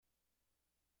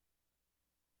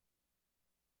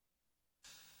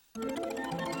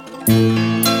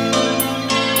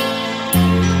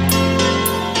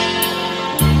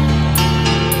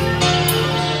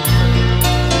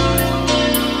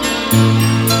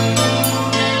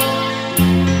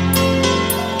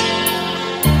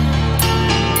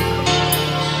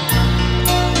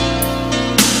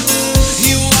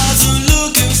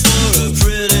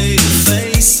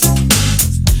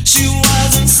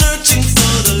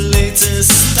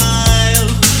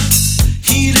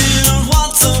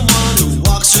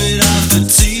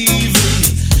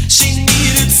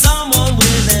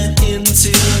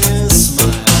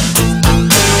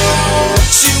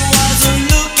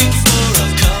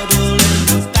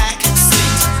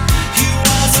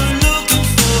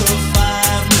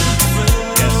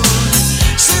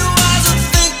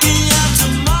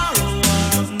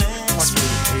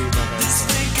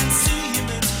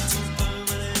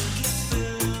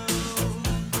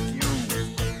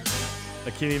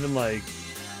Can't even like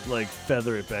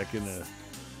feather it back in there.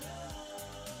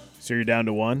 So you're down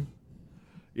to one?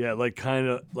 Yeah, like kind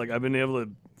of like I've been able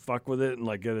to fuck with it and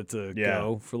like get it to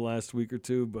go for the last week or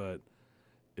two, but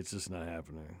it's just not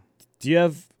happening. Do you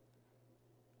have?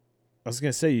 I was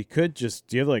gonna say you could just.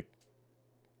 Do you have like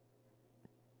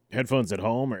headphones at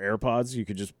home or AirPods? You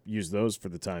could just use those for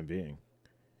the time being.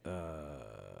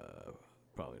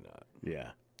 Probably not.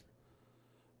 Yeah.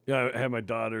 Yeah, I had my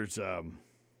daughter's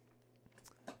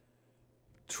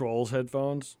Trolls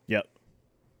headphones. Yep.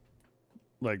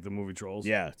 Like the movie Trolls.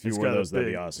 Yeah, if you wear those, that'd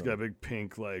be awesome. It's got a big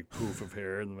pink like poof of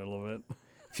hair in the middle of it.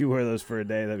 If you wear those for a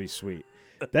day, that'd be sweet.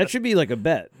 That should be like a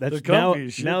bet. That's now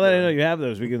that I know you have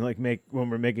those, we can like make when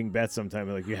we're making bets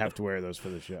sometime. Like you have to wear those for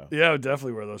the show. Yeah, I would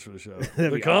definitely wear those for the show.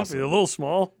 They're comfy. awesome. They're a little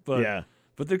small, but yeah,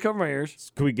 but they cover my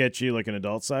ears. Could we get you like an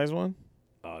adult size one?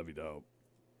 Oh, that'd be dope.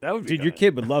 That would be. Dude, your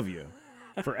kid would love you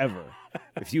forever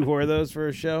if you wore those for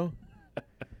a show.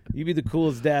 You'd be the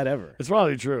coolest dad ever. It's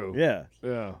probably true. Yeah.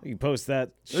 Yeah. You can post that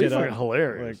That'd shit up. Fucking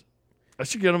hilarious. Like, I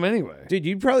should get them anyway. Dude,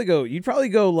 you'd probably go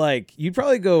worldwide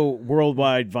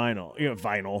worldwide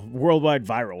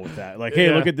viral with that. Like,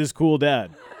 hey, look at this cool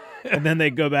dad. And then they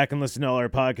go back and listen to all our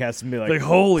podcasts and be like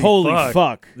holy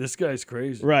fuck. This guy's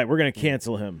crazy. Right, we're going to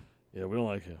cancel him. Yeah, we don't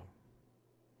like him.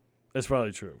 That's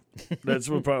probably true. That's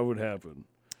what probably would happen.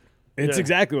 It's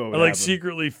exactly what would happen. I happen.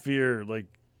 secretly fear like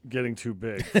getting too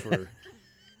big for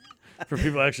for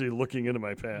people actually looking into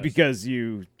my past. Because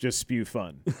you just spew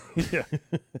fun. Yeah.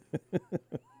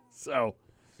 So,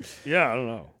 yeah, I don't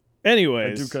know.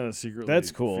 Anyways. I do kind of secretly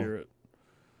fear it.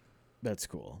 That's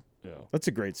cool. Yeah. That's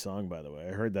a great song, by the way.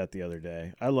 I heard that the other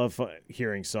day. I love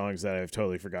hearing songs that I've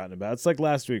totally forgotten about. It's like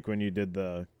last week when you did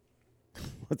the...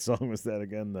 What song was that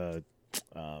again? The...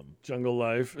 Jungle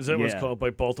Life. Is that what it's called?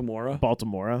 By Baltimora?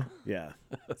 Baltimora. Yeah.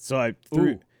 So I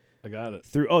got it.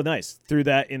 Nice. Threw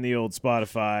that in the old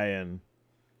Spotify and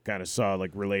kind of saw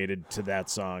like related to that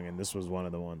song, and this was one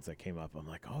of the ones that came up. I'm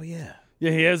like, oh yeah.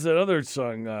 Yeah, he has that other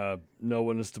song, No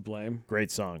One Is to Blame.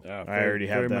 Great song. Yeah, I already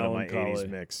have that on my 80s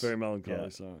mix. Very melancholy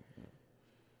song. Yeah.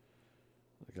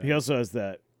 Okay. He also has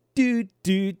that. Oh,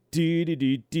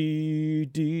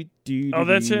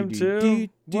 that's him too?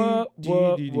 Whoa,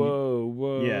 whoa, whoa,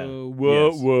 whoa. Yeah.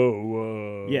 Whoa, whoa,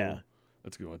 whoa. Yeah.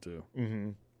 That's a good one too.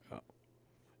 Mm-hmm.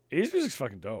 80s music's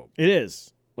fucking dope. It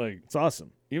is. Like, it's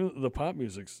awesome. Even the pop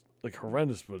music's like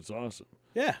horrendous, but it's awesome.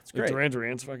 Yeah, it's great. Like Duran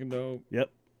Duran's fucking dope. Yep.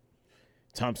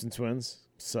 Thompson Twins.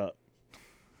 Sup?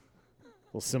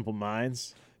 Little Simple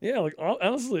Minds. Yeah, like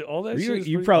honestly, all that shit.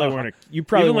 You probably weren't. You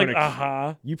probably weren't.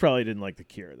 Aha. You probably didn't like The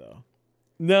Cure though.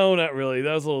 No, not really.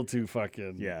 That was a little too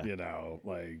fucking. Yeah. You know,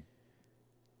 like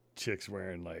chicks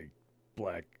wearing like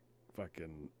black.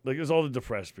 Fucking like it was all the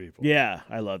depressed people. Yeah,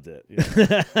 I loved it. Yeah.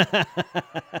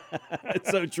 It's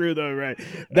so true though, right?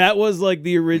 That was like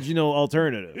the original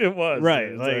alternative. It was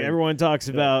right. Like everyone talks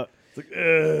about. It's like,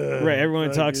 right.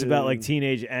 Everyone talks about like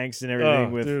teenage angst and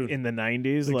everything in the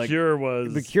 90s. The like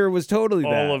Cure was totally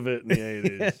all that. of it in the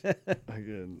 80s.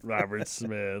 Again, Robert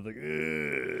Smith. Like,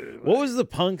 what was the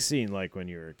punk scene like when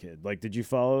you were a kid? Like, did you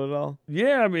follow it all?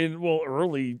 Yeah, I mean, well,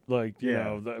 early, like you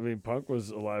know, I mean, punk was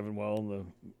alive and well in the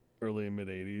early and mid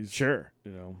 80s. Sure.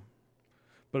 You know,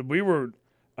 but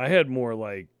I had more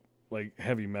like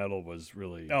heavy metal was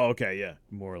really. Oh, okay, yeah.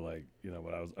 More like, you know,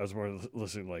 but I was more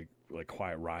listening to like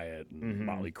Quiet Riot and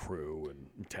Motley Crue and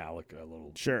Metallica a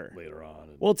little later on.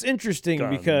 Well, it's interesting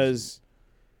because,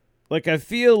 like, I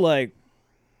feel like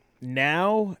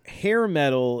now hair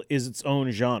metal is its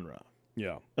own genre.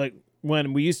 Yeah. Like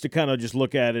when we used to kind of just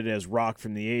look at it as rock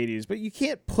from the 80s, but you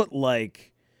can't put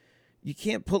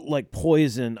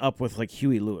Poison up with like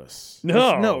Huey Lewis.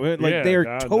 No, like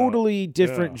they're totally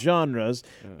different genres.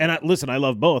 Yeah. And listen, I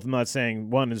love both. I'm not saying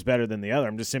one is better than the other.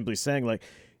 I'm just simply saying like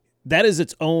that is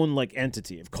its own like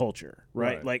entity of culture,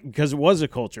 right? Like because it was a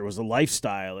culture, it was a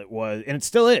lifestyle, it was, and it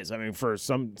still is. I mean, for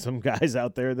some guys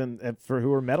out there, for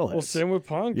who are metalheads. Well, same with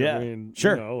punk. Yeah, I mean,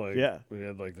 sure. You know, like, yeah, we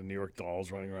had like the New York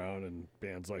Dolls running around and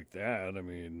bands like that. I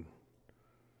mean,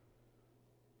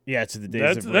 yeah, to the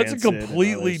days of that's a Rancid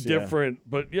completely others, different.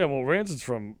 But yeah, well, Rancid's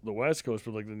from the West Coast,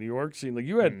 but like the New York scene, like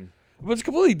you had, but it's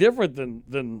completely different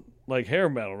than like hair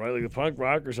metal, right? Like the punk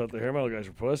rockers thought the hair metal guys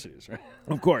were pussies, right?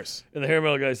 Of course. And the hair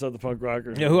metal guys thought the punk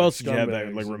rockers. Yeah, were who else did you have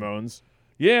there? Like scumbags. Ramones?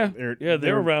 Yeah, they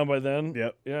they were around by then.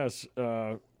 Yep. Yes.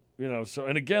 You know, so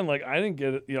and again, like I didn't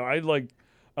get it. You know, I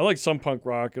like some punk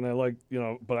rock, and I like, you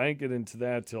know, but I didn't get into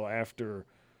that till after.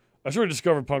 I sort of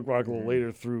discovered punk rock a little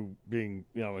later through being,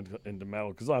 you know, into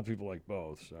metal, because a lot of people like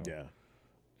both. So yeah,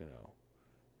 you know,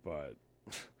 but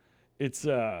it's.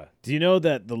 Do you know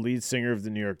that the lead singer of the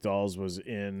New York Dolls was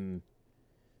in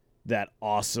that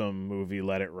awesome movie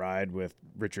Let It Ride with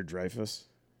Richard Dreyfuss?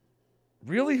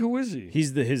 Really, who is he?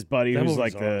 He's his buddy That who's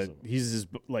like awesome. he's his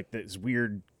like this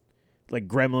weird, like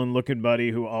gremlin looking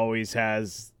buddy who always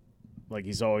has, like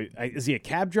is he a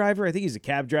cab driver? I think he's a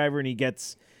cab driver, and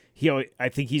I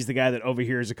think he's the guy that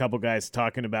overhears a couple guys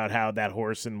talking about how that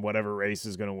horse in whatever race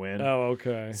is going to win. Oh,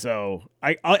 okay. So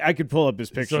I could pull up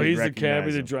his picture. So he's the recognize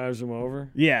cabbie that him. drives him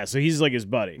over? Yeah, so he's like his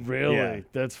buddy. Really? Yeah.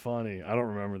 That's funny. I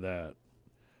don't remember that.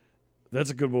 That's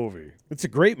a good movie. It's a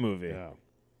great movie. Yeah.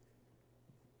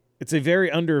 It's a very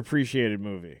underappreciated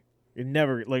movie. It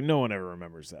never, like, no one ever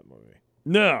remembers that movie.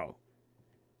 No.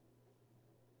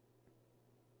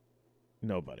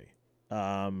 Nobody.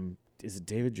 Is it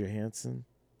David Johansen?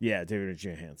 Yeah, David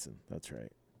Johansen. That's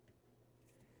right.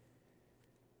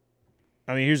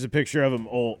 I mean, here's a picture of him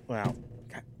old. Wow,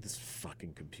 God, this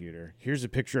fucking computer. Here's a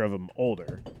picture of him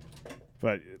older.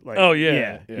 But like, Oh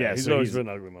yeah. He's so always been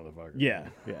an ugly motherfucker. Yeah.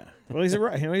 Well, he's a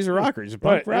rocker. He's a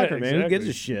punk rocker, man. Exactly. Who gives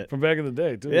a shit? From back in the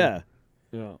day, too. Yeah.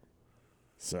 Yeah.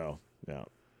 So yeah.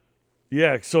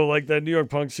 Yeah. So like that New York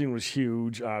punk scene was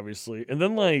huge, obviously, and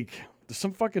then like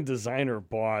some fucking designer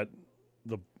bought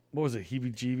what was it?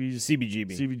 Heebie-jeebies.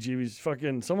 CBGBs.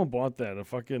 Fucking someone bought that. A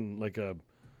fucking like a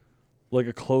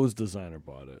clothes designer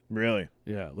bought it. Really?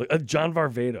 Yeah. Like John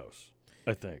Varvatos,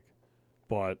 I think,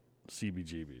 bought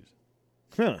CBGBs.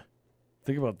 Huh.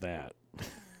 Think about that.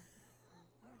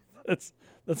 That's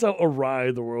how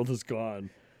awry the world has gone.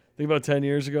 Think about 10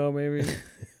 years ago, maybe.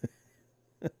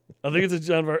 I think it's a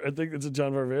John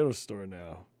Varvatos store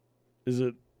now. Is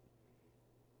it?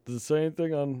 Does it say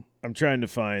anything on? I'm trying to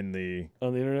find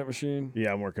on the internet machine.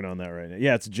 Yeah, I'm working on that right now.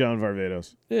 Yeah, it's John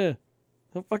Varvatos. Yeah.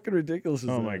 How fucking ridiculous is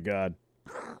that? Oh my god.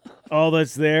 All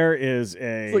that's there is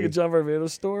It's like a John Varvatos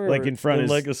store, like in front of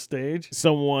like a stage.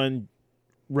 Someone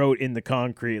wrote in the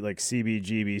concrete like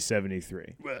CBGB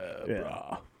 73.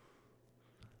 Yeah.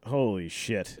 Holy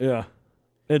shit. Yeah.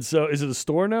 And so, is it a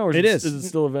store now, or is it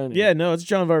still a venue? Yeah, no, it's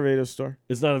John Varvatos' store.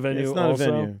 It's not a venue. It's not also?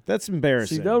 a venue. That's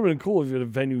embarrassing. See, that would have been cool if you had a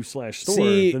venue/store.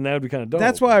 See, then that would be kind of dope.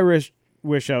 That's why I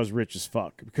wish I was rich as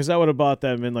fuck, because I would have bought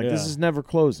them and been like, this is never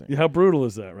closing. Yeah, how brutal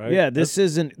is that, right? Yeah, this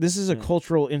is a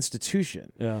cultural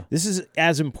institution. Yeah. This is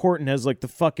as important as like the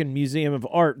fucking Museum of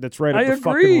Art that's right up the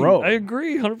fucking road. I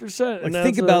agree 100%. Like,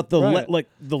 think about the But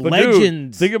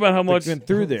legends. Dude, think about how much went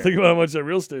through there. Think about how much that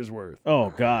real estate is worth.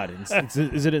 Oh god.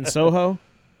 Is it in Soho?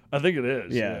 I think it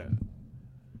is. Yeah.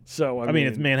 So I mean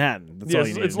it's Manhattan. That's all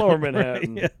you need it's to know. lower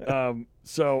Manhattan. Yeah.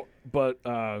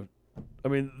 I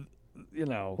mean, you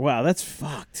know. Wow, that's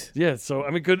fucked. Yeah. So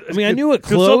I mean, I knew it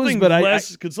closed, but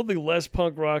could something less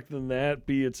punk rock than that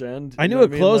be its end? I knew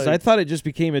it closed. I thought it just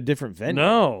became a different venue.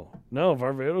 No,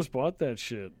 Varvatos bought that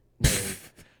shit.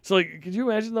 So like, could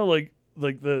you imagine though, like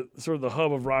the sort of the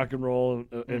hub of rock and roll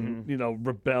and you know,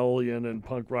 rebellion and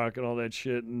punk rock and all that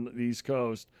shit in the East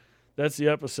Coast. That's the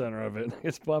epicenter of it.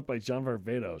 It's bought by John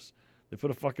Varvatos. They put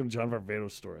a fucking John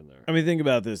Varvatos store in there. I mean, think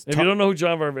about this. If you don't know who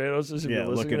John Varvatos is, if you're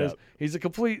listening look it to up.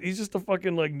 He's just a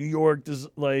fucking like New York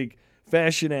like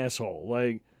fashion asshole.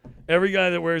 Like every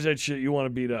guy that wears that shit, you want to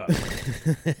beat up,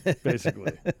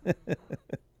 basically.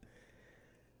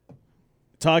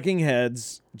 Talking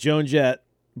Heads, Joan Jett,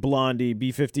 Blondie,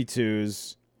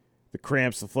 B-52s, the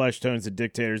Cramps, the Fleshtones, the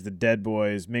Dictators, the Dead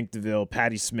Boys, Mink DeVille,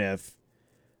 Patti Smith,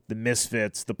 the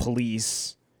Misfits, the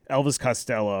Police, Elvis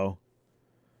Costello.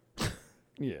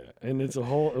 Yeah, and it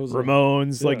was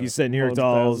Ramones, like you said, New York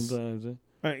Dolls.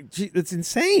 It's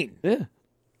insane. Yeah.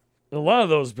 A lot of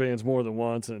those bands more than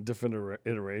once and different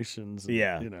iterations. And,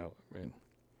 yeah. You know, man.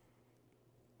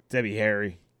 Debbie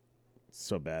Harry.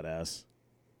 So badass.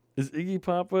 Is Iggy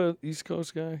Pop a East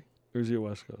Coast guy? Or is he a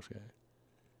West Coast guy?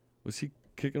 Was he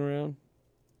kicking around?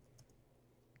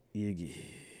 Iggy.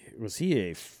 Was he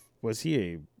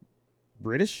a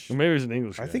British. Or maybe he's an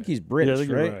English guy. I think he's British, I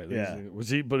think right? You're right. Yeah. Was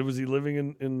he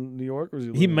living in New York? Or was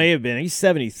he? He may have been. He's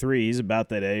 73. He's about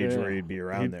that age where he'd be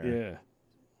around there.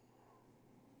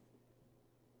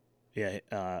 Yeah.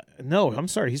 Yeah. No, I'm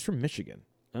sorry. He's from Michigan.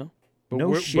 Oh. But no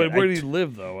where, shit. But where did he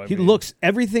live, though? He looks,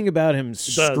 everything about him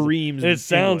screams. And it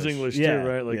sounds English too, yeah,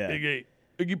 right? Like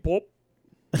Iggy Pop.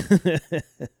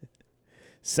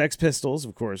 Sex Pistols,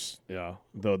 of course. Yeah.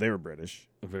 Though they were British.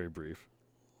 Very brief.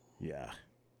 Yeah.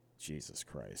 Jesus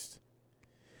Christ.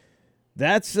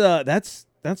 That's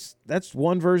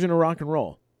one version of rock and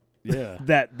roll. Yeah.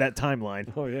 that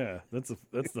timeline. Oh yeah. That's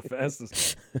the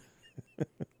fastest one.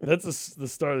 That's the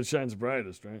star that shines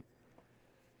brightest, right?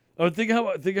 Oh, think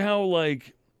how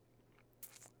like,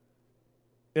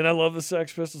 and I love the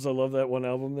Sex Pistols. I love that one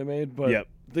album they made, but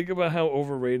think about how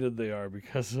overrated they are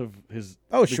because of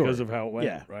because of how it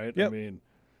went, right? Yep. I mean,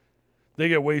 they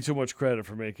get way too much credit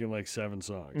for making like 7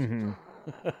 songs. Mm-hmm.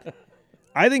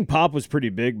 I think pop was pretty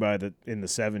big in the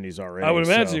 70s already. I would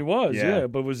imagine he was,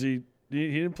 but was he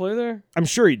didn't play there? I'm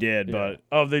sure he did, but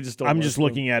they just don't. I'm just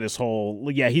looking at his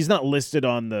whole. Yeah, he's not listed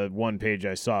on the one page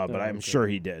I saw, but I'm sure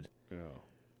he did. Yeah.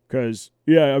 Because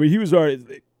I mean, he was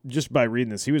already just by reading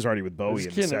this, he was already with Bowie in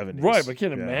the 70s, right? But I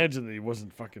can't imagine that he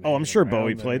wasn't fucking. Oh, I'm sure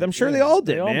Bowie played. I'm sure they all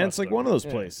did, man. It's like one of those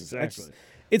places. Exactly.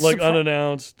 It's like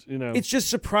unannounced, It's just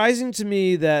surprising to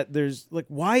me that there's like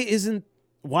why isn't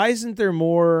there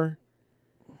more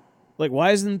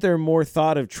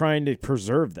thought of trying to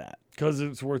preserve that? Because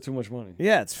it's worth too much money.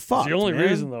 Yeah, it's fucked. It's the only man.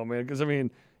 reason, though, man. Because I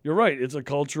mean, you're right. It's a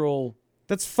cultural.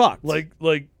 That's fucked. Like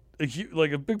a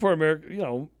big part of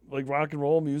America. Like rock and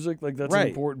roll music. Like that's an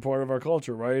important part of our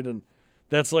culture, right? And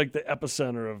that's like the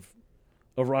epicenter of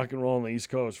rock and roll on the East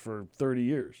Coast for 30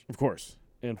 years. Of course.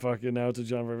 And fucking now it's a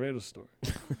John Varvatos story.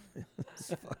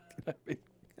 I mean,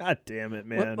 God damn it,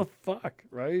 man. What the fuck,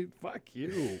 right? Fuck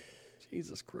you.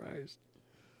 Jesus Christ.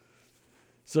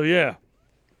 So, yeah.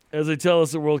 As they tell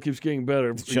us the world keeps getting better.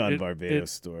 It's John Varvatos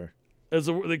story. As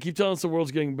they keep telling us the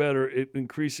world's getting better, it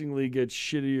increasingly gets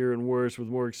shittier and worse with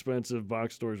more expensive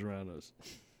box stores around us.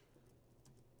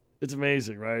 It's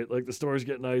amazing, right? Like the stores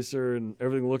get nicer and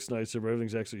everything looks nicer, but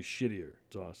everything's actually shittier.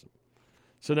 It's awesome.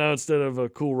 So now instead of a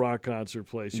cool rock concert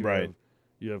place,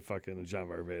 you have fucking a John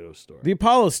Varvatos store. The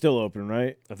Apollo's still open,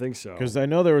 right? I think so. Because I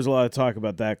know there was a lot of talk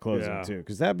about that closing too.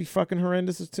 Because that'd be fucking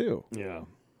horrendous too. Yeah.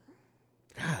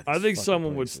 God, I think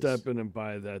someone would step in and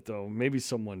buy that though. Maybe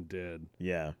someone did.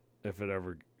 Yeah. If it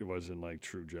ever was in like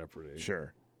true jeopardy.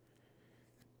 Sure.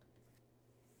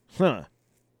 Huh.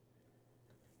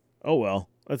 Oh well,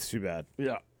 that's too bad.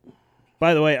 Yeah.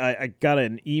 By the way, I got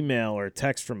an email or a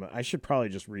text from. I should probably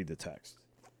just read the text,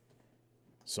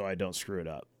 so I don't screw it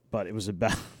up. But it was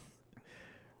about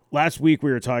last week.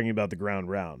 We were talking about the ground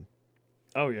round.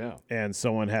 Oh yeah. And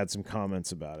someone had some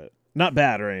comments about it. Not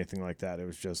bad or anything like that. It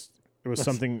was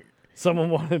something. Someone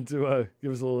wanted to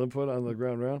give us a little input on the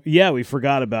ground round. Yeah, we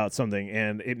forgot about something,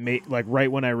 and it made like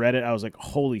right when I read it, I was like,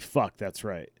 "Holy fuck, that's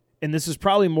right." And this is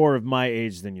probably more of my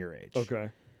age than your age. Okay.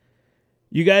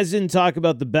 You guys didn't talk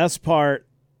about the best part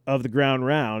of the ground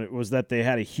round. It was that they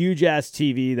had a huge-ass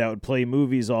TV that would play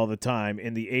movies all the time.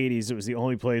 In the 80s, it was the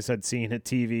only place I'd seen a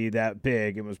TV that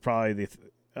big. It was probably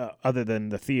other than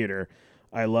the theater.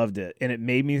 I loved it. And it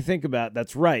made me think about,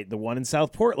 that's right, the one in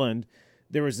South Portland,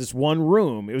 there was this one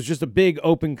room. It was just a big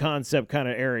open concept kind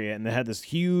of area, and they had this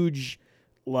huge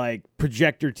like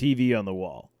projector TV on the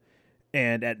wall.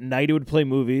 And at night it would play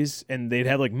movies, and they'd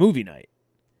have like movie night.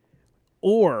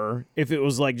 Or if it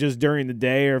was like just during the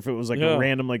day, or if it was like a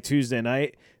random like Tuesday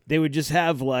night, they would just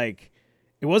have like,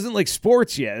 it wasn't like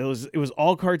sports yet. It was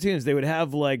all cartoons. They would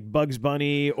have like Bugs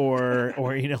Bunny or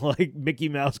like Mickey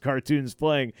Mouse cartoons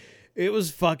playing. It was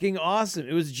fucking awesome.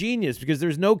 It was genius because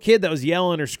there's no kid that was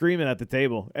yelling or screaming at the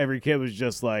table. Every kid was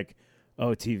just like,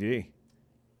 "Oh, TV."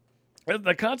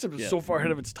 That concept is so far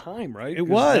ahead of its time, right? It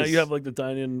was. Now you have like the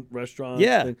dine-in restaurant.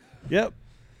 Yeah. Thing. Yep.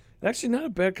 Actually, not a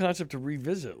bad concept to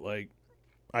revisit. Like,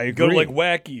 I agree. You go to like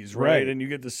Wackies, right? And you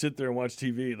get to sit there and watch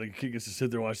TV. Like, a kid gets to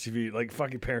sit there and watch TV. Like,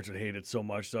 fucking parents would hate it so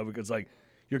much, though, because like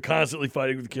you're constantly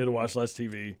fighting with the kid to watch less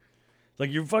TV. Like,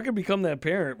 you fucking become that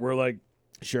parent where like,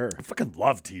 sure, I fucking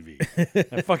love TV.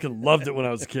 I fucking loved it when I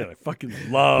was a kid. I fucking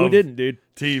love Who didn't, dude?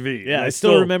 TV. Yeah, I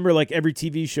still remember like every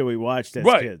TV show we watched as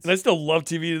kids. And I still love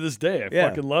TV to this day. I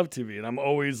fucking love TV. And I'm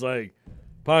always like,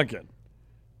 Pumpkin,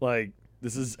 like,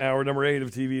 this is hour number 8 of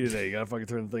TV today. You gotta fucking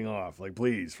turn the thing off. Like,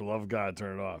 please, for the love of God,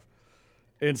 turn it off.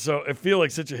 And so I feel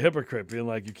like such a hypocrite being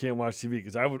like, you can't watch TV,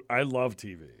 because I love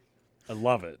TV. I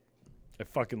love it. I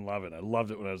fucking love it. I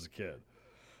loved it when I was a kid.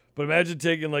 But imagine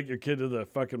taking like your kid to the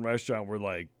fucking restaurant where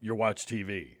like you watch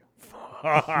TV.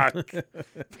 Fuck.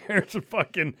 Parents would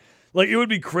fucking Like, it would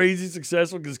be crazy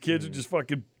successful because kids would just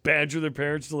fucking badger their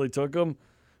parents till they took them.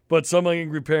 But some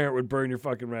angry parent would burn your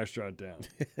fucking restaurant down.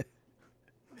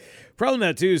 Problem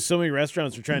now too is so many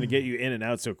restaurants are trying to get you in and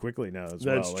out so quickly now as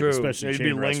well. That's true. Especially You'd chain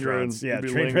be lingering. restaurants. Yeah, You'd be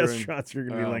chain lingering. restaurants are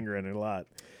going to be lingering a lot.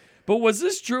 But was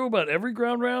this true about every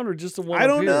ground round or just the one? I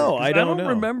don't up here? know. 'Cause I don't know.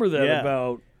 remember that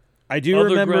about. I do other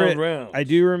remember ground it. rounds. I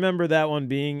do remember that one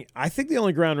being. I think the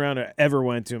only ground round I ever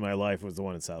went to in my life was the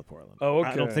one in South Portland. Oh, okay.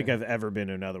 I don't think I've ever been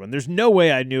to another one. There's no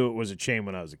way I knew it was a chain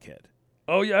when I was a kid.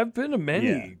 Oh yeah, I've been to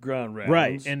many ground rounds.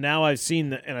 Right, and now I've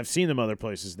seen them other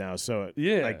places now. So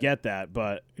I get that,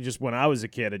 but just when I was a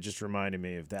kid, it just reminded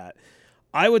me of that.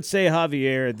 I would say,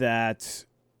 Javier,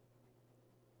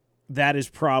 that is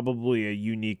probably a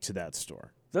unique to that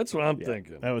store. That's what I'm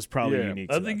thinking. That was probably unique.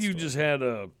 To I think that you store. just had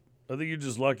I think you're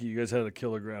just lucky you guys had a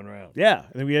killer ground round. Yeah,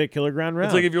 and then we had a killer ground round.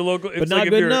 It's like if you're local, but not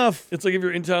good enough. It's like if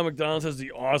your in-town McDonald's has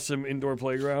the awesome indoor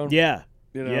playground. Yeah,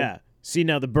 you know? Yeah. See,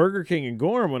 now the Burger King in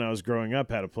Gorham when I was growing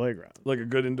up had a playground. Like a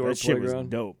good indoor that shit playground.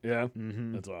 was dope. Yeah,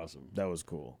 Mm-hmm. That's awesome. That was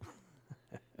cool.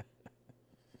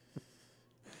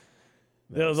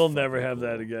 They'll never have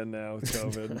that again now with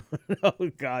COVID. Oh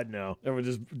God, no! Everyone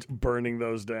just burning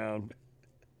those down.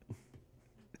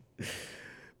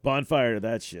 Bonfire to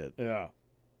that shit. Yeah,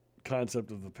 concept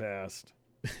of the past.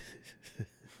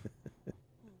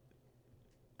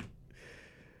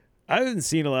 I haven't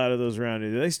seen a lot of those around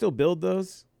here. Do they still build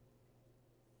those?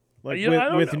 Like I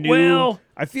don't with know. new. Well,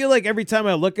 I feel like every time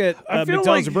I look at I feel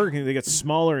McDonald's or like- Burger King, they get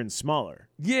smaller and smaller.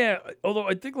 Yeah, although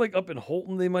I think like up in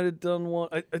Holton they might have done one.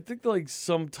 I think like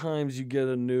sometimes you get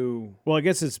a new. Well, I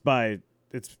guess it's I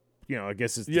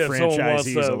guess it's the someone wants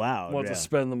franchisees to, allowed. wants yeah. to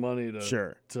spend the money to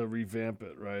Sure. to revamp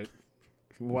it, right?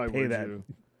 Why Pay would that. you?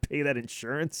 Pay that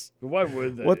insurance. Why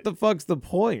would they? What the fuck's the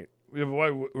point? Yeah,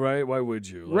 but right? Why would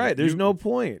you? Like, Right. There's no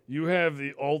point. You have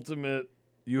the ultimate.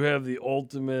 You have the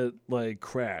ultimate like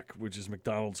crack, which is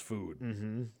McDonald's food.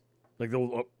 Mm-hmm. Like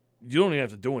you don't even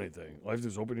have to do anything. All you have to do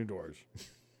is open your doors.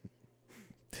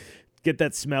 Get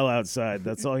that smell outside.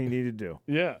 That's all you need to do.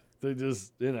 Yeah, they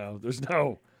just there's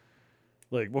no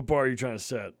like what bar are you trying to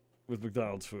set with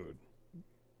McDonald's food?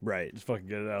 Right. Just fucking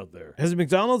get it out there. Has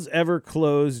McDonald's ever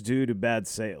closed due to bad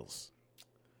sales?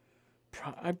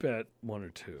 I bet one or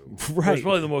two. Right. It's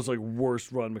probably the most like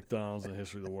worst run McDonald's in the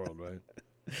history of the world, right?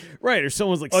 Right, or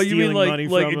someone's like Oh, stealing you mean money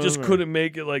like from it just them, or- couldn't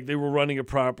make it? Like they were running it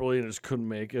properly and it just couldn't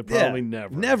make it? Yeah, Probably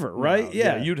never. never, right? No,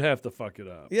 Yeah. you'd have to fuck it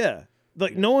up. Yeah,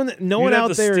 like no one You'd have out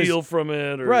to there is steal from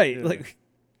it, or, right. yeah. Like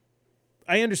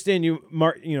I understand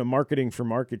marketing for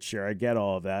market share. I get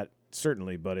all of that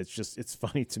certainly, but it's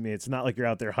funny to me. It's not like you're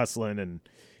out there hustling and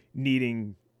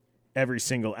needing every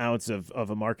single ounce of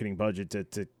a marketing budget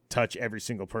to touch every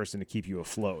single person to keep you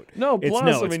afloat. No, It's- plus,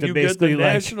 no, I it's mean, to you get the basically,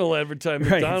 like- national advertising.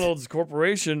 Right. McDonald's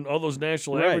Corporation, all those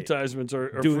national Right. advertisements are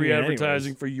Doing free it anyways.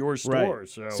 advertising for your store. Right.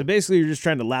 So, So basically, you're just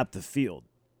trying to lap the field.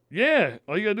 yeah,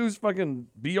 all you gotta do is fucking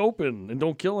be open and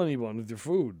don't kill anyone with your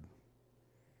food.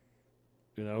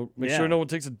 Make Yeah. sure no one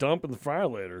takes a dump in the fryer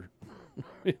later.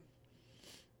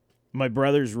 My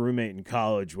brother's roommate in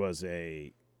college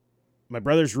my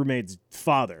brother's roommate's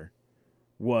father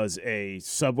was a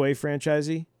Subway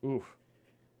franchisee. Oof,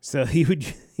 So he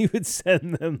would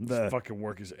send them fucking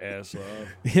work his ass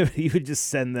off. he would just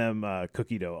send them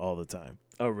cookie dough all the time.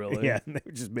 Oh, really? Yeah, and they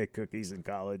would just make cookies in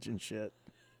college and shit.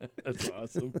 That's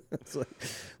awesome. It's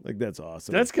like that's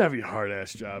awesome. That's gotta be a hard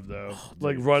ass job though.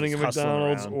 Like dude, running a just hustling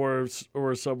McDonald's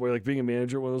or a Subway, like being a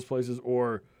manager at one of those places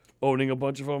or owning a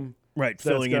bunch of them. right, that's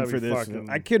filling in gotta for be this. fucking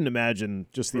I couldn't imagine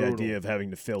just the brutal. idea of having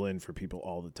to fill in for people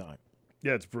all the time.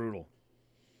 Yeah, it's brutal.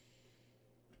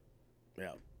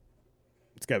 Yeah.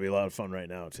 It's got to be a lot of fun right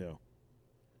now, too.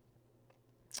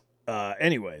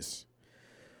 Anyways.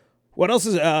 What else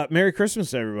is... Merry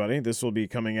Christmas, everybody. This will be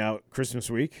coming out Christmas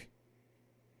week.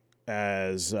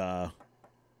 As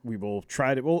we will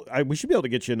try to... Well, we should be able to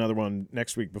get you another one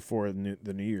next week before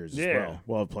the New Year's as well.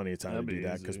 We'll have plenty of time That'd to do be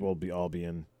that because easy. we'll all be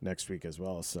in next week as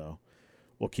well. So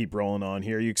we'll keep rolling on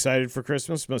here. You excited for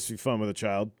Christmas? Must be fun with a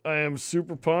child. I am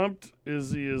super pumped.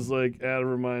 Izzy is like out of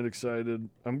her mind excited.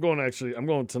 I'm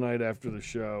going tonight after the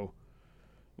show.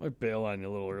 Might bail on you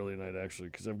a little early tonight actually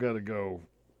because I've got to go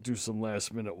do some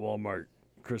last minute Walmart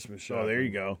Christmas shopping. Oh, there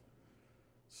you go.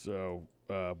 So,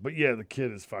 but yeah, the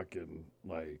kid is fucking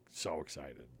like so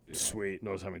excited. Sweet.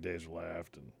 Knows how many days are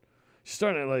left, and she's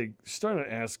starting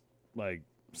to ask like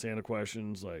Santa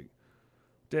questions like,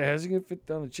 "Dad, how's he gonna fit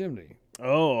down the chimney?"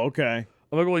 Oh, okay.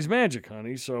 I'm like, "Well, he's magic,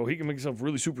 honey, so he can make himself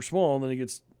really super small, and then he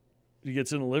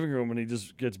gets in the living room and he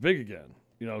just gets big again,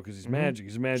 because he's magic.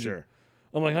 He's magic." Sure.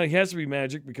 I'm like, honey, he has to be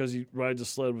magic because he rides a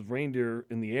sled with reindeer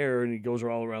in the air and he goes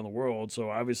all around the world. So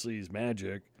obviously he's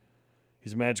magic.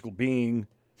 he's a magical being.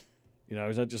 You know,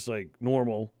 he's not just like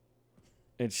normal.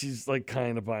 And she's like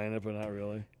kind of buying it, but not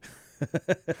really.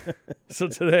 So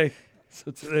today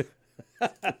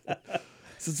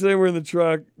we're in the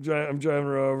truck. I'm driving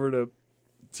her over to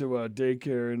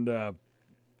daycare, and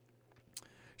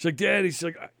she's like, "Daddy," she's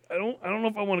like, I don't know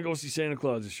if I want to go see Santa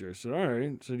Claus this year. I said, all right.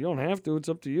 I said, you don't have to. It's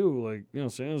up to you. Like, you know,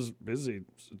 Santa's busy.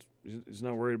 He's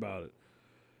not worried about it.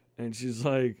 And she's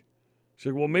like,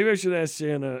 well, maybe I should ask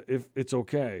Santa if it's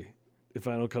okay if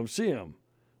I don't come see him.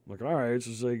 I'm like, all right.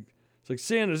 So it's like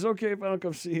Santa, is it okay if I don't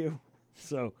come see you?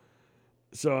 So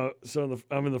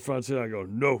I'm in the front seat. I go,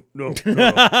 no.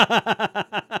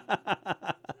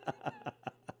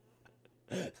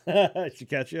 She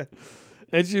catch you?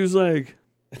 And she was like,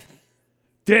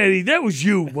 Daddy, that was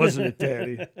you, wasn't it,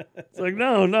 Daddy? It's like,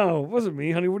 no, it wasn't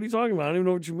me, honey. What are you talking about? I don't even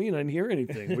know what you mean. I didn't hear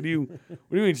anything. What do you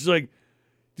mean? She's like,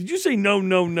 did you say no?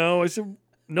 I said,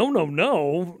 no.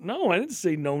 No, I didn't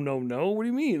say no. What do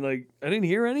you mean? Like, I didn't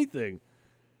hear anything.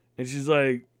 And she's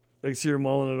like, I see her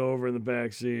mulling it over in the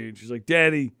back seat. She's like,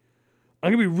 Daddy,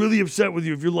 I'm going to be really upset with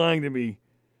you if you're lying to me.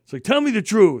 It's like, tell me the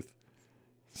truth.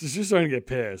 So she's starting to get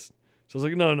pissed. So I was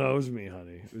like, no, it was me,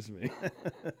 honey. It was me.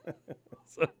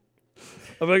 So,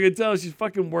 if I could tell, she's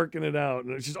fucking working it out.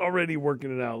 She's already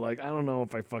working it out. Like, I don't know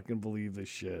if I fucking believe this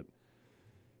shit.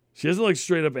 She hasn't, like,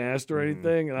 straight up asked or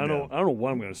anything, and I don't know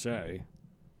what I'm going to say.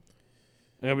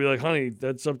 And I'll be like, honey,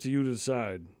 that's up to you to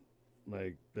decide.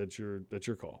 Like, that's your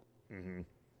call. Mm-hmm.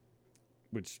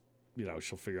 Which, you know,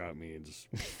 she'll figure out me and just...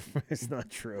 It's not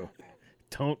true.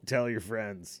 Don't tell your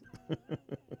friends.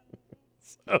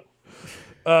 So,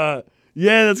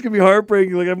 yeah, that's going to be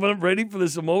heartbreaking. Like, I'm not ready for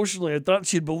this emotionally. I thought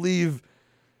she'd believe,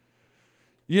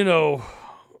 you know,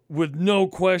 with no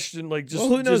question, like, just,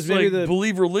 who knows, just like,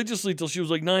 believe religiously till she was,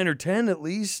 like, 9 or 10 at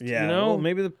least, yeah, you know? Well,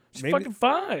 maybe she's fucking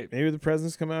 5. Maybe the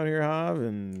presents come out here, Hav,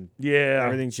 and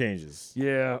everything changes.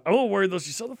 Yeah. I'm a little worried, though.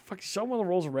 She saw one of the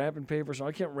rolls of wrapping paper, so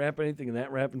I can't wrap anything in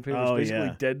that wrapping paper. It's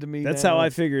basically dead to me. That's now. how I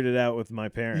figured it out with my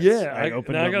parents. Yeah. I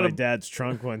opened up my dad's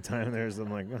trunk one time, and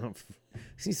I'm like, oh,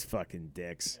 these fucking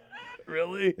dicks.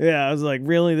 Really? Yeah, I was like,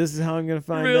 really? This is how I'm going to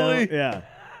find out? Yeah.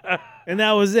 And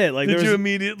that was it. Like, Did you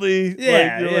immediately?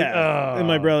 Yeah, like, yeah. Like, oh. And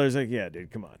my brother's like, yeah,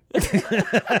 dude, come on.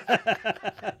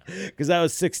 Because I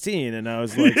was 16, and I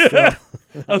was like, I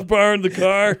was borrowing the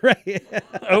car. Right.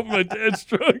 I opened my dad's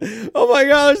trunk. Oh, my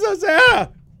God, there's no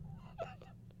Santa.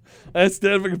 I asked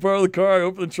Dad if I could borrow the car. I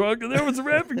opened the trunk, and there was the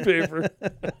wrapping paper.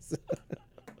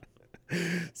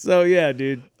 So, yeah,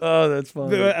 dude. Oh, that's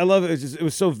funny. I love it. It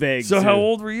was so vague. So, how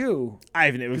old were you?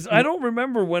 Because I don't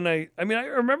remember when I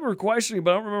remember questioning,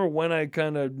 but I don't remember when I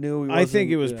kind of knew. I think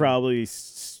it was probably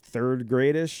third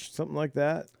grade-ish, something like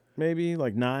that. Maybe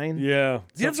like 9. Yeah.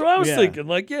 That's what I was thinking.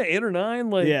 Like, 8 or 9.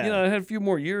 Like, you know, I had a few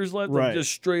more years left. Right.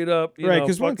 Just straight up, you know,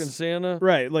 fucking Santa.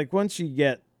 Right. Like, once you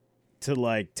get to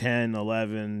like 10,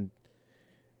 11,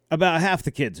 about half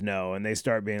the kids know, and they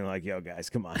start being like, yo, guys,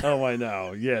 come on. Oh, I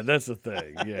know. Yeah, that's the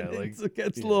thing. Yeah. Like,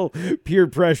 it's a little peer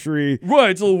pressure-y.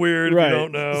 Right. It's a little weird if you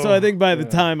don't know. So I think by the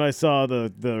time I saw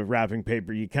the wrapping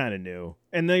paper, you kind of knew.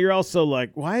 And then you're also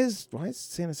like, why is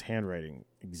Santa's handwriting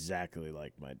exactly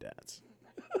like my dad's?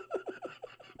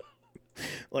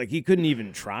 Like, he couldn't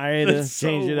even try to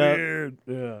change it up. Weird.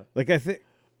 Yeah. Like,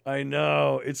 I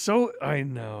know. It's so. I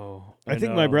know. I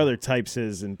think my brother types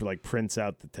his and like prints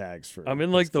out the tags for. I'm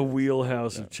in like the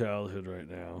wheelhouse of childhood right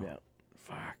now. Yeah.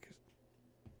 Fuck.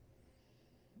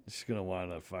 She's gonna want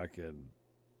to fucking.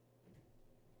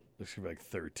 She's gonna be like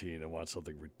 13 and want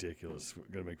something ridiculous. It's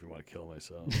gonna make me want to kill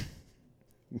myself.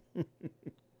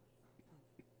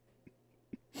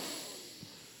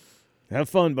 Have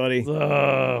fun, buddy.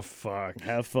 Oh, fuck.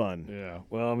 Have fun. Yeah.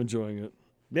 Well, I'm enjoying it.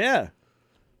 Yeah.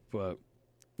 But,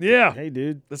 yeah. Hey,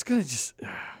 dude. That's going to just...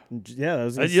 Yeah, that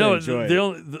was enjoy the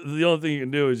only thing you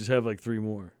can do is just have like 3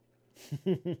 more.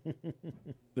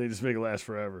 They just make it last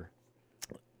forever.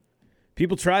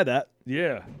 People try that.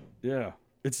 Yeah. Yeah.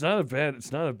 It's not a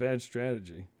bad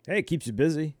strategy. Hey, it keeps you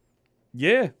busy.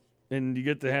 Yeah. And you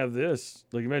get to have this.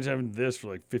 Like, imagine having this for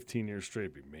like 15 years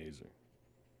straight. It'd be amazing.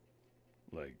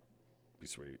 Like... be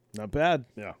sweet. Not bad.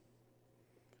 Yeah.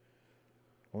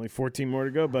 Only 14 more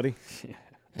to go, buddy.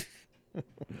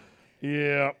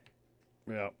 Yeah.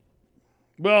 Yeah.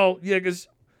 Well, yeah, because,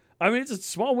 I mean, it's a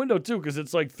small window, too, because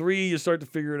it's like 3, you start to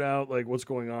figure it out, like, what's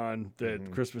going on,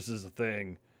 that Christmas is a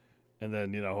thing. And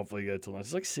then, you know, hopefully you get it to lunch.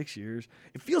 It's like 6 years.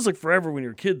 It feels like forever when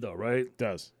you're a kid, though, right? It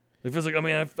does. It feels like, I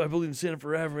mean, I believe in Santa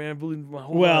forever, man. I believe in my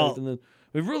whole life. And then,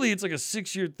 really, it's like a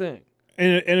 6-year thing.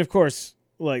 And of course,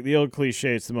 like the old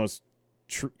cliche, it's the most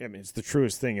true. I mean, it's the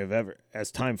truest thing of ever.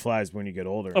 As time flies when you get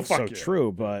older. Oh, it's so yeah.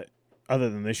 true, but other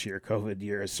than this year, COVID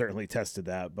year has certainly tested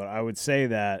that. But I would say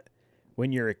that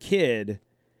when you're a kid,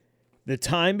 the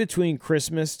time between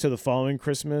Christmas to the following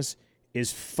Christmas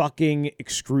is fucking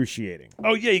excruciating.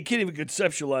 Oh, yeah, you can't even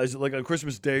conceptualize it. Like on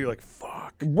Christmas Day, you're like,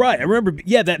 fuck. Right. I remember,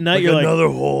 that night like you're another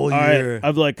like, whole all year. right,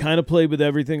 I've like kind of played with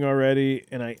everything already,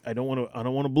 and I don't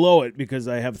want to blow it because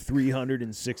I have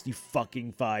 360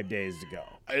 fucking 5 days to go.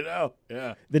 I know.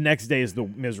 Yeah. The next day is the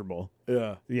miserable.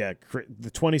 Yeah. Yeah.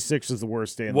 The 26th is the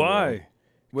worst day in the world. Why?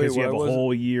 Because you have a was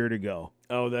whole year to go.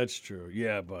 Oh, that's true.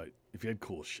 Yeah, but if you had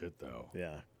cool shit, though.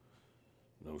 Yeah.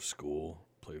 No school.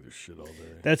 Play this shit all day.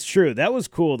 That's true. That was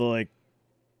cool to like.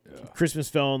 Yeah. Christmas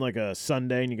fell on like a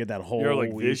Sunday, and you get that whole. You're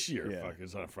like week. this year. Yeah. Fuck,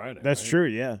 it's on a Friday. That's right? true.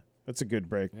 Yeah, that's a good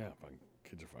break. Yeah, fucking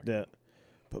kids are fucking. Yeah,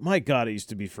 but my God, it used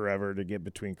to be forever to get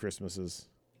between Christmases.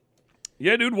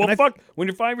 Yeah, dude. Well, fuck. When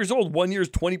you're 5 years old, 1 year is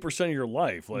 20% of your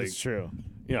life. Like, That's true.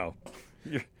 You know,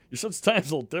 your sense of time's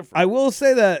a little different. I will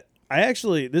say that I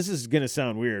actually. This is gonna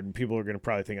sound weird, and people are gonna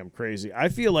probably think I'm crazy. I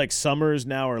feel like summers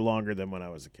now are longer than when I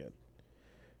was a kid.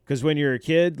 Because when you're a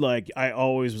kid, like, I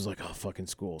always was like, oh, fucking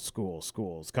school's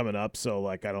coming up. So,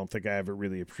 like, I don't think I ever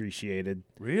really appreciated.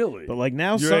 Really? But, like,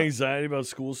 now... Your anxiety about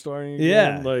school starting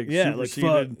again? Yeah. Like,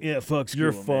 fuck school,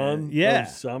 your fun man. of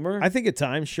summer? I think at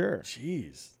times, sure.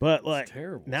 Jeez. But, like,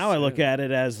 terrible. now I look at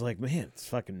it as, like, man, it's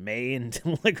fucking May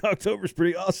until, like, October's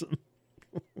pretty awesome.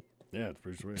 Yeah, it's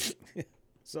pretty sweet.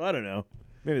 So, I don't know.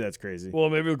 Maybe that's crazy. Well,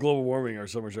 maybe with global warming, our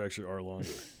summers actually are longer.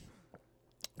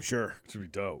 Sure. It's going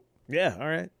to be dope. Yeah, all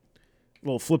right. A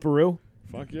little flipperoo.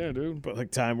 Fuck yeah, dude. But like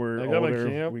time we're I got my older,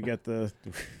 camp. we get the...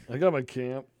 I got my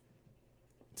camp.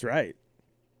 That's right.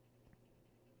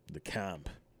 The camp.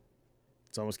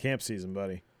 It's almost camp season,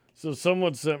 buddy. So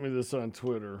someone sent me this on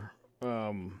Twitter.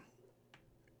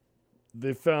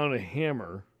 They found a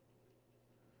hammer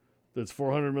that's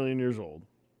 400 million years old.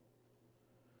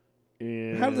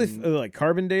 And How do they like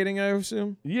carbon dating? I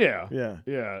assume. Yeah.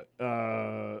 Yeah.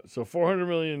 So 400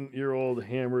 million year old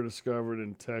hammer discovered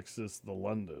in Texas, the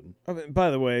London. I mean, by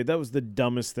the way, that was the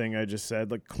dumbest thing I just said.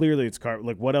 Like, clearly it's carbon.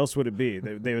 Like, what else would it be?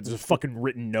 They would just fucking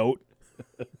written note.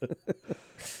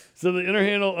 So the inner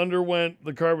handle underwent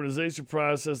the carbonization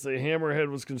process. The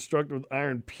hammerhead was constructed with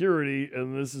iron purity,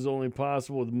 and this is only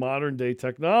possible with modern day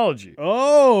technology.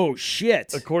 Oh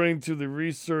shit! According to the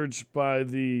research by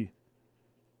the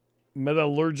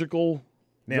Metallurgical,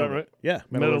 is that right? Yeah,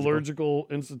 Metallurgical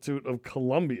Institute of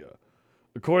Columbia.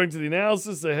 According to the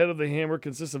analysis, the head of the hammer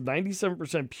consists of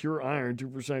 97% pure iron,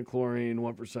 2% chlorine,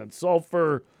 1%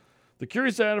 sulfur. The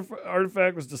curious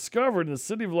artifact was discovered in the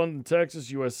city of London, Texas,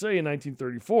 USA in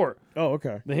 1934. Oh,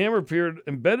 okay. The hammer appeared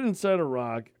embedded inside a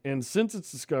rock, and since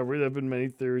its discovery, there have been many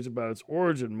theories about its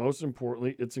origin, most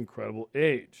importantly, its incredible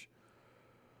age.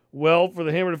 Well, for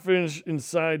the hammer to finish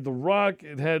inside the rock,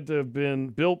 it had to have been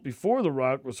built before the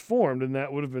rock was formed, and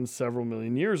that would have been several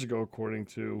million years ago, according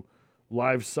to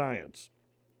Live Science.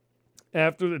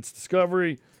 After its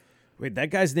discovery... Wait,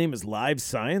 that guy's name is Live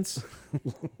Science?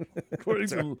 According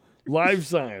to Live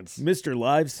Science. Mr.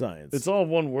 Live Science. It's all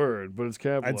one word, but it's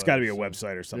capitalized. It's got to be a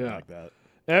website or something like that.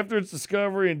 After its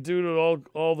discovery and due to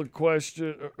all the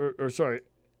question...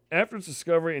 After its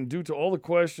discovery and due to all the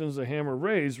questions the hammer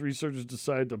raised, researchers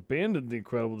decided to abandon the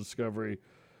incredible discovery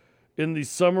in the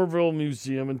Somerville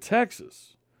Museum in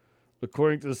Texas.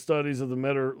 According to the studies of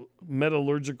the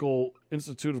Metallurgical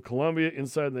Institute of Columbia, the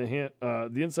inside of the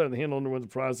handle underwent the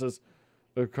process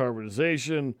of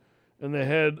carbonization, and the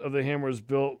head of the hammer is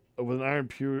built with an iron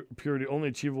purity only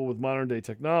achievable with modern-day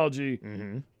technology,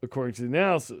 according to the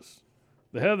analysis.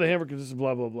 The head of the hammer consists of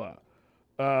blah, blah, blah.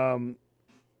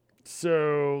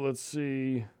 So, let's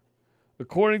see.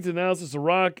 According to analysis, the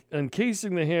rock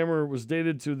encasing the hammer was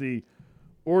dated to the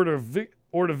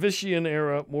Ordovician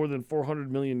era more than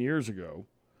 400 million years ago.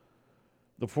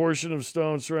 The portion of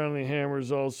stone surrounding the hammer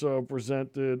is also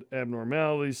presented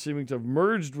abnormalities, seeming to have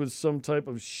merged with some type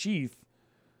of sheath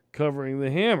covering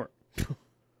the hammer.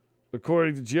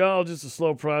 According to geologists, the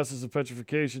slow process of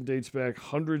petrification dates back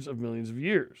hundreds of millions of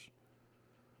years.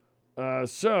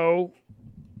 So...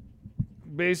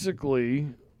 basically,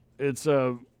 they're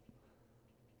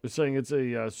saying it's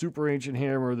a super ancient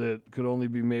hammer that could only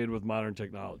be made with modern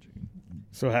technology.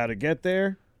 So how to get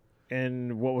there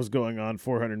and what was going on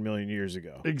 400 million years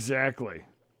ago. Exactly.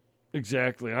 I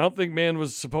don't think man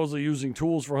was supposedly using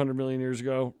tools 400 million years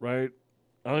ago, right?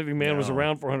 I don't think man was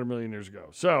around 400 million years ago.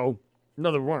 So,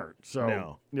 no, they weren't.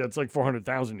 So, yeah, it's like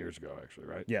 400,000 years ago, actually,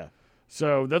 right? Yeah.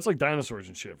 So that's like dinosaurs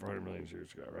and shit 400 million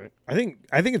years ago, right? I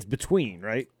think it's between,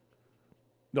 right?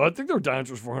 No, I think there were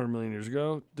dinosaurs 400 million years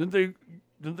ago. Didn't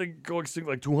they go extinct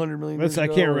like 200 million years ago? I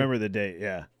can't remember the date,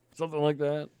 yeah. Something like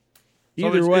that. So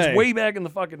Either way. it's way back in the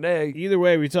fucking day. Either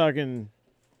way, we're talking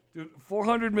Dude,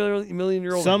 400 million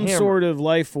year old some hammer. sort of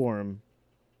life form.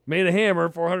 Made a hammer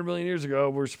 400 million years ago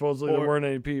where supposedly there weren't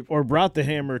any people. Or brought the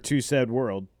hammer to said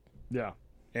world. Yeah.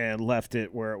 And left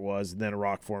it where it was, and then a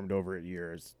rock formed over it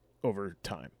over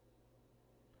time.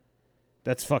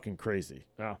 That's fucking crazy.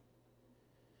 Yeah.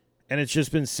 And it's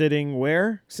just been sitting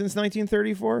where since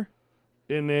 1934?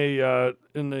 In a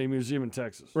museum in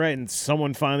Texas. Right, and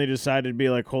someone finally decided to be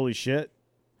like, holy shit.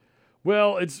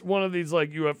 Well, it's one of these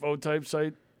like UFO type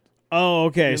site. Oh,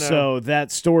 okay. You know? So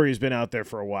that story's been out there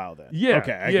for a while then. Yeah.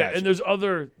 Okay, I got and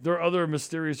there are other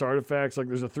mysterious artifacts. Like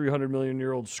there's a 300 million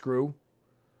year old screw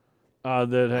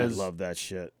that has I love that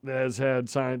shit. That has had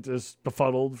scientists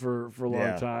befuddled for a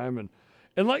long time,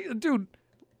 and like, dude,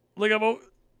 like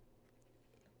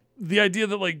the idea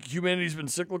that like humanity's been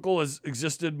cyclical has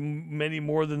existed many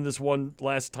more than this one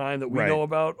last time that we know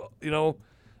about,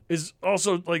 is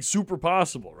also like super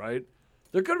possible, right?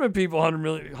 There could have been people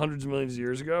hundreds of millions of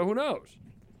years ago. Who knows?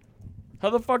 How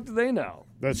the fuck do they know?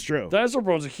 That's true. Dinosaur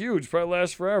bones are huge. Probably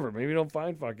last forever. Maybe you don't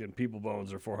find fucking people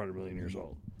bones that are 400 million years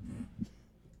old.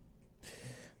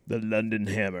 The London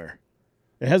Hammer.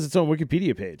 It has its own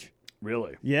Wikipedia page.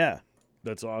 Really? Yeah.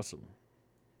 That's awesome.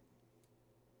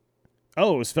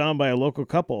 Oh, it was found by a local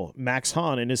couple, Max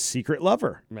Hahn and his secret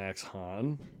lover. Max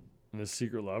Hahn and his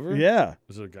secret lover? Yeah.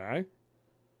 Was it a guy?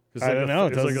 I don't know.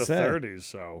 It It's like doesn't the say. 30s,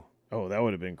 so. Oh, that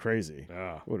would have been crazy.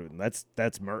 Yeah. That's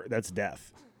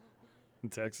death. In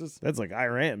Texas? That's like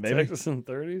Iran, baby. Texas in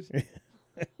the 30s?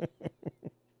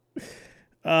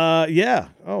 Yeah.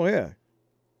 Oh, yeah.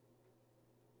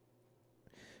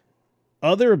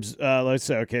 Let's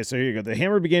say, okay, so here you go. The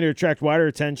hammer began to attract wider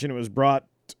attention. It was brought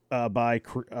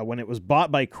when it was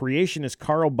bought by creationist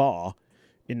Carl Baugh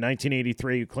in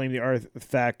 1983, who claimed the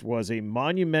artifact was a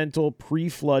monumental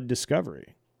pre-flood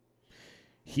discovery.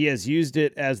 He has used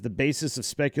it as the basis of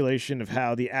speculation of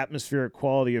how the atmospheric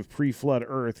quality of pre-flood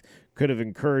Earth could have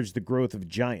encouraged the growth of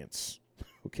giants.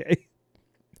 Okay.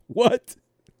 What?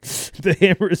 The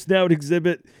hammer is now an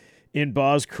exhibit in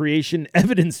Baugh's Creation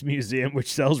Evidence Museum,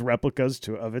 which sells replicas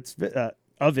of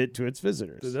it to its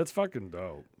visitors. Dude, that's fucking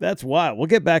dope. That's wild. We'll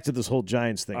get back to this whole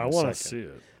giants thing. I want to see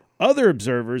it. Other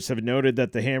observers have noted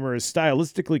that the hammer is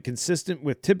stylistically consistent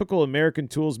with typical American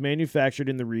tools manufactured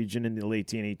in the region in the late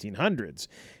 1800s.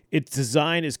 Its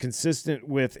design is consistent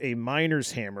with a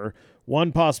miner's hammer.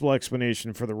 One possible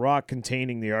explanation for the rock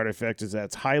containing the artifact is that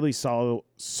its highly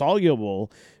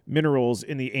soluble minerals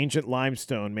in the ancient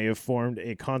limestone may have formed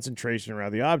a concentration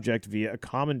around the object via a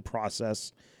common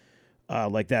process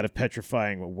like that of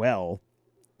petrifying a well,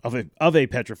 of a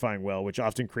petrifying well, which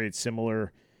often creates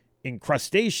similar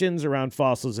incrustations around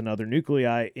fossils and other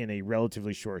nuclei in a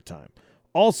relatively short time.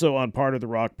 Also, on part of the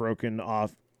rock broken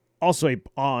off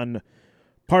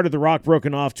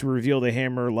to reveal the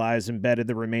hammer lies embedded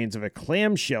the remains of a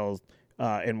clamshell,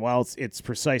 and while its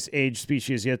precise age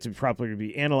species yet to properly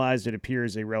be analyzed, it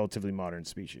appears a relatively modern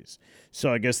species.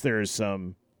 So I guess there is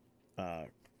some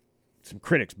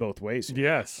critics both ways.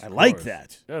 Yes, I like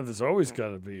that. Yeah, there's always got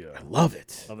to be I love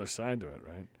it. Other side to it,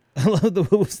 right? I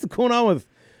love what's going on with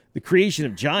the creation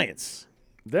of giants.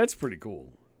 That's pretty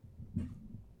cool.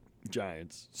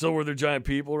 Giants. So were there giant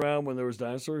people around when there was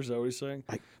dinosaurs? Is that what he's saying?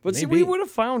 But see, we would have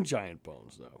found giant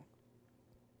bones, though.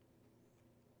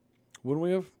 Wouldn't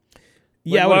we have?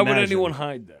 Yeah, why would anyone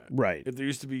hide that? Right. If there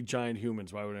used to be giant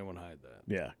humans, why would anyone hide that?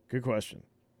 Yeah, good question.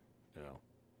 You know.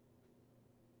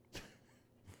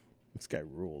 This guy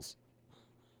rules.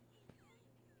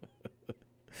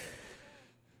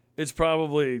 It's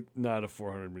probably not a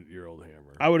 400-year-old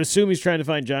hammer. I would assume he's trying to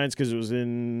find giants because it was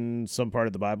in some part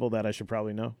of the Bible that I should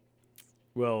probably know.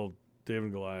 Well, David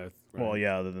and Goliath. Right? Well,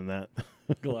 yeah, other than that.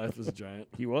 Goliath was a giant.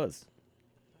 He was.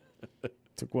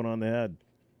 Took one on the head.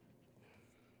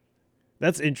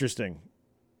 That's interesting.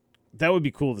 That would be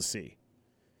cool to see.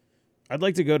 I'd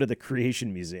like to go to the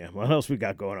Creation Museum. What else we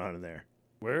got going on in there?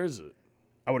 Where is it?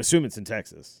 I would assume it's in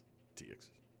Texas. TX.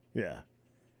 Yeah.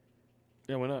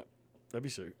 Yeah, why not? That'd be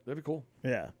sick. That'd be cool.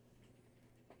 Yeah.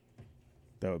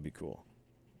 That would be cool.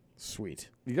 Sweet.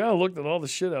 You gotta look at all the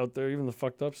shit out there, even the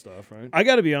fucked up stuff, right? I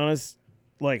gotta be honest,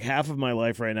 like half of my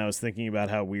life right now is thinking about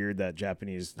how weird that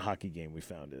Japanese hockey game we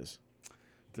found is.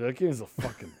 Dude, that game's the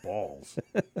fucking balls.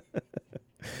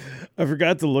 I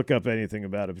forgot to look up anything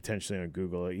about it potentially on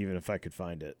Google, even if I could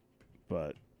find it.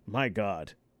 But my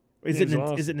God. Is it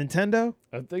Nintendo?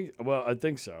 I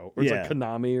think so. Or it's like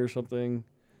Konami or something.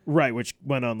 Right, which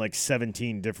went on like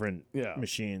 17 different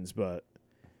machines, but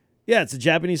yeah, it's a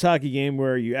Japanese hockey game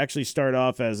where you actually start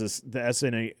off as the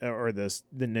SNA or the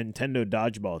Nintendo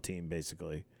dodgeball team,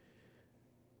 basically,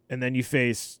 and then you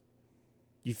face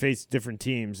you face different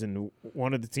teams, and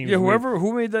one of the teams. Yeah,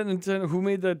 who made that Nintendo, who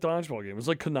made that dodgeball game? It was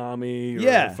like Konami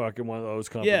or fucking one of those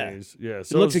companies. Yeah,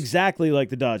 so it looks exactly like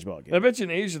the dodgeball game. I bet you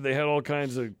in Asia they had all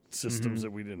kinds of systems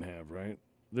that we didn't have, right?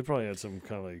 They probably had some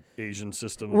kind of like Asian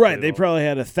system. Right, they probably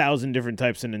had 1,000 different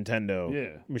types of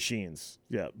Nintendo machines.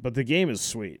 Yeah, but the game is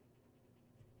sweet.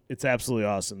 It's absolutely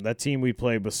awesome. That team we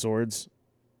played with swords,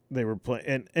 they were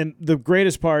playing, and the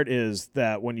greatest part is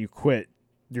that when you quit,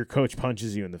 your coach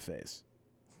punches you in the face.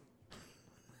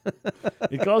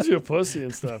 He calls you a pussy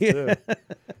and stuff too.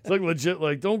 It's like legit,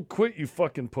 like, don't quit, you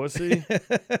fucking pussy.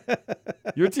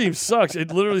 Your team sucks.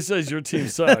 It literally says your team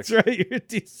sucks. That's right, your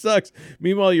team sucks.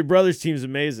 Meanwhile, your brother's team's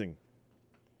amazing.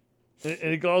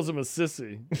 And he calls him a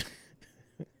sissy.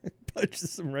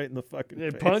 Punches him right in the fucking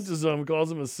face. Punches him,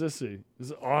 calls him a sissy.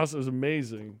 It's awesome. It was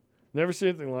amazing. Never seen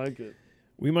anything like it.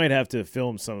 We might have to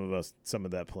film some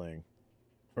of that playing,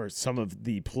 or some of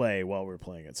the play while we're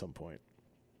playing at some point.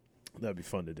 That'd be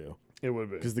fun to do. It would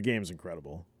be. Because the game's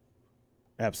incredible.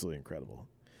 Absolutely incredible.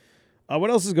 What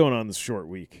else is going on this short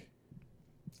week?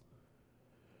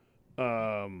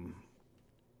 I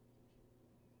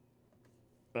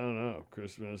don't know.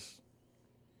 Christmas.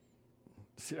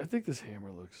 See, I think this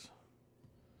hammer looks...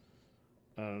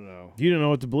 I don't know. You don't know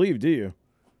what to believe, do you?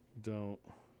 Don't.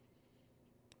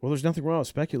 Well, there's nothing wrong with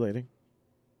speculating.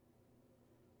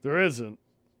 There isn't.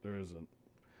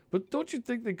 But don't you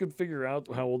think they could figure out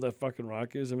how old that fucking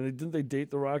rock is? I mean, didn't they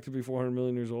date the rock to be 400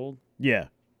 million years old? Yeah.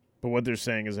 But what they're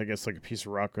saying is, I guess, like a piece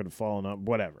of rock could have fallen up.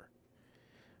 Whatever.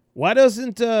 Why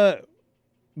doesn't... the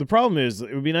problem is,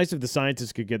 it would be nice if the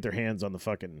scientists could get their hands on the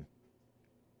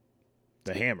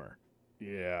hammer.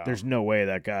 Yeah. There's no way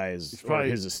that guy or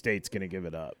his estate's going to give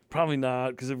it up. Probably not,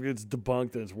 because if it's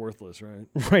debunked, then it's worthless, right?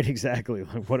 Right, exactly.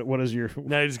 Like, what is your...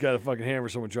 Now you just got a fucking hammer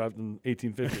someone dropped in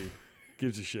 1850.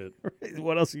 Gives a shit. Right.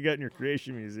 What else you got in your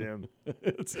creation museum?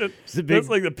 That's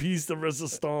like the piece de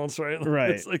resistance, right?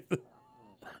 Right. It's like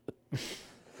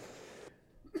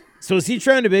So is he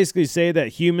trying to basically say that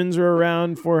humans were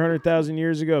around 400,000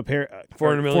 years ago?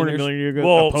 400 million years ago,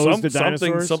 well, opposed to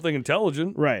dinosaurs? Something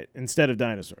intelligent. Right, instead of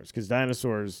dinosaurs. Because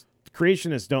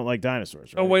creationists don't like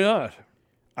dinosaurs. Right? Oh, why not?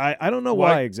 I don't know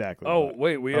why exactly. Oh,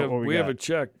 wait, we have a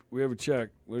check. We have a check.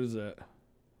 What is that?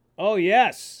 Oh,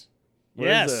 yes. What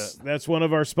is that? That's one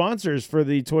of our sponsors for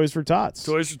the Toys for Tots.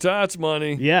 Toys for Tots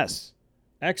money. Yes.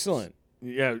 Excellent.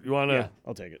 Yeah, you want to? Yeah,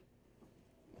 I'll take it.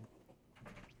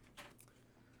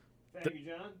 Thank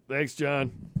you, John. Thanks,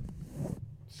 John.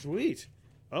 Sweet.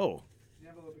 Oh.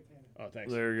 Oh,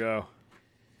 thanks. There you go.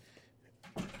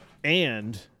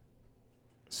 And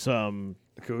some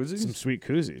koozies? Some sweet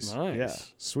koozies. Nice. Yeah,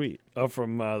 sweet. Oh,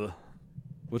 from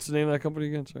what's the name of that company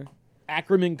again? Sorry.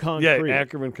 Ackerman Concrete. Yeah,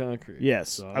 Ackerman Concrete.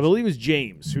 Yes. Awesome. I believe it was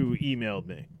James who emailed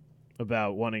me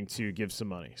about wanting to give some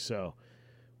money. So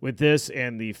with this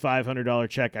and the $500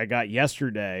 check I got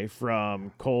yesterday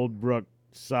from Coldbrook,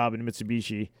 Saab, and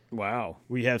Mitsubishi. Wow.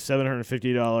 We have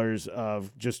 $750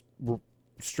 of just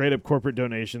straight up corporate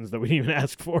donations that we didn't even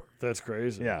ask for. That's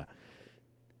crazy. Yeah.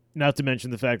 Not to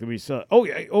mention the fact that we saw... Oh,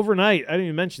 yeah, overnight, I didn't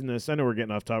even mention this. I know we're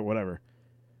getting off topic, whatever.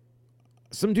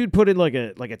 Some dude put in like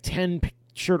a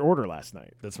 10-shirt order last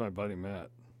night. That's my buddy Matt.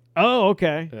 Oh,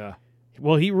 okay. Yeah.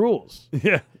 Well, he rules.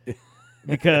 Yeah.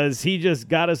 Because he just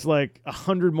got us like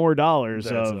 $100 more. That's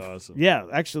awesome. Yeah,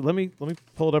 actually, let me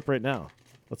pull it up right now.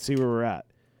 Let's see where we're at.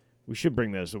 We should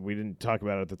bring this, but we didn't talk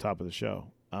about it at the top of the show.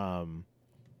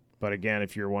 But again,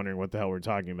 if you're wondering what the hell we're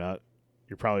talking about,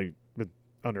 you're probably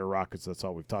under a rock because that's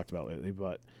all we've talked about lately.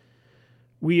 But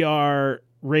we are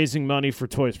raising money for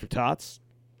Toys for Tots.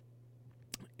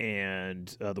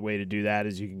 And the way to do that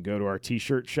is you can go to our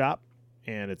T-shirt shop,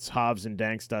 and it's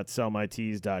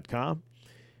hovsanddanks.sellmytees.com.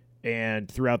 And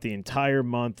throughout the entire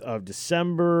month of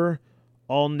December,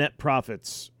 all net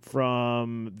profits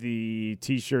from the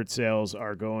T-shirt sales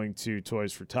are going to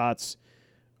Toys for Tots.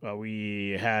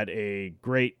 We had a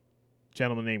great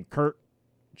gentleman named Kurt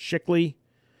Schickley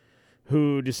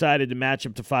who decided to match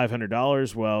up to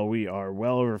 $500. Well, we are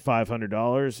well over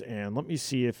 $500. And let me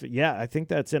see if, I think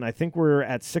that's in. I think we're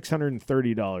at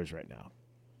 $630 right now.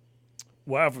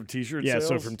 Wow, from T-shirt sales? Yeah,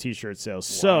 so from T-shirt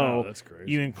sales. Wow, that's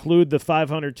crazy. You include the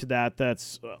 $500 to that,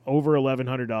 that's over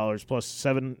 $1,100 plus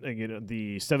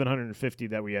the $750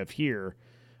 that we have here.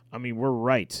 I mean, we're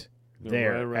right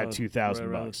there right at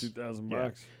 $2,000. $2,000. Yeah.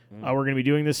 We're going to be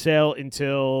doing this sale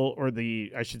until, we're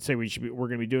going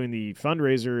to be doing the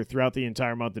fundraiser throughout the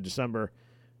entire month of December.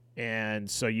 And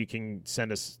so you can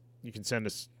send us,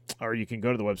 or you can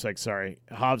go to the website,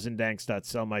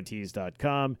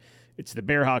 hovsanddanks.sellmytees.com. It's the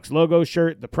Bearhawks logo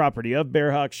shirt, the Property of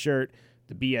Bearhawks shirt,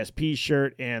 the BSP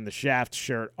shirt, and the Shaft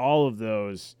shirt. All of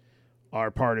those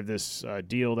are part of this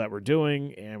deal that we're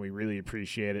doing, and we really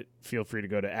appreciate it. Feel free to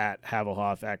go to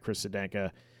 @Havelhoff, @Chris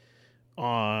Sedenka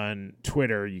on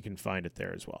Twitter. You can find it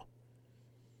there as well.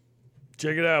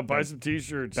 Check it out. Buy some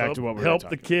T-shirts. Back to what we were help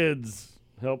talking the kids.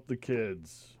 Help the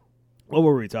kids. What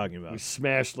were we talking about? We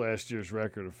smashed last year's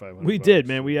record of 500. We did,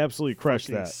 man. We absolutely crushed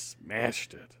that.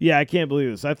 Smashed it. Yeah, I can't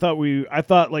believe this. I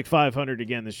thought like 500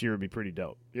 again this year would be pretty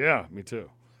dope. Yeah, me too.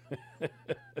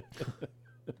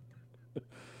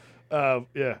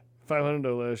 Yeah, 500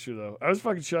 though last year though. I was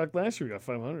fucking shocked last year we got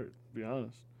 500. To be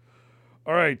honest.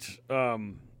 All right.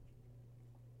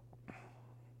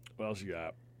 What else you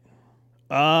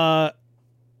got?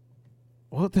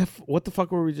 What the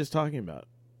fuck were we just talking about?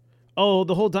 Oh,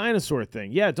 the whole dinosaur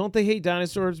thing. Yeah, don't they hate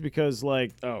dinosaurs because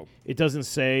like it doesn't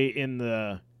say in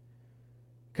the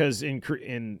because in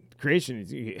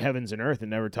creation heavens and earth it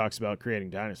never talks about creating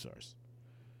dinosaurs.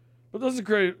 But doesn't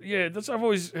create. Yeah, that's I've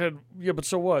always had. Yeah, but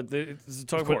so what? Does it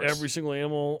talk about every single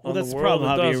animal on that's the the world?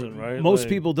 problem. It doesn't, right? Most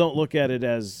people don't look at it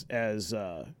as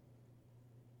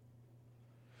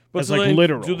but like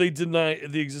literal. Do they deny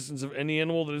the existence of any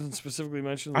animal that isn't specifically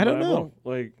mentioned in the Bible? Bible? I don't know.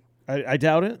 Like, I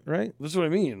doubt it, right? That's what I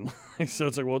mean. So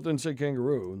it's like, well, it didn't say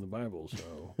kangaroo in the Bible,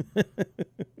 so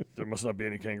there must not be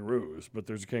any kangaroos, but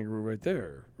there's a kangaroo right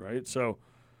there, right? So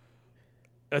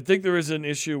I think there is an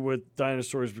issue with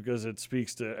dinosaurs because it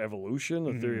speaks to evolution,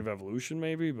 the theory of evolution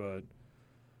maybe, but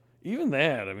even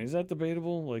that, I mean, is that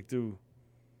debatable? Like, do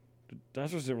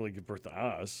dinosaurs didn't really give birth to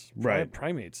us. Right.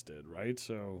 Primates did, right?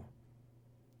 So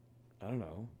I don't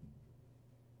know.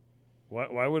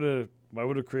 Why would a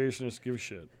creationist give a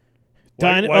shit?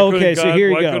 Why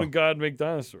couldn't God make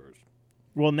dinosaurs?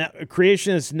 Well, now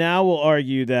creationists now will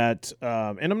argue that,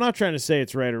 and I'm not trying to say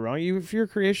it's right or wrong. If you're a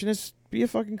creationist, be a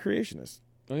fucking creationist.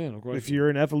 Oh yeah, no question. If you're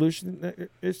an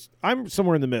evolutionist, I'm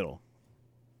somewhere in the middle.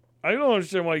 I don't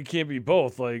understand why you can't be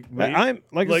both. Like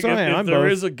if there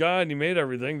is a God and he made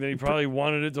everything, then he probably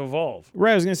wanted it to evolve.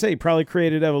 Right, I was going to say he probably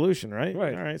created evolution, right?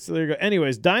 Right. All right, so there you go.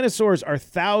 Anyways, dinosaurs are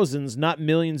thousands, not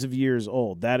millions of years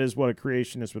old. That is what a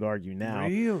creationist would argue now.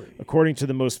 Really? According to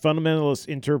the most fundamentalist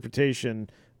interpretation,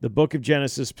 the book of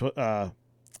Genesis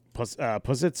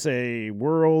posits a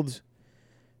world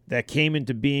that came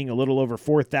into being a little over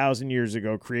 4,000 years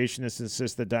ago. Creationists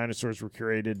insist that dinosaurs were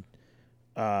created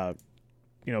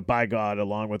by God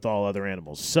along with all other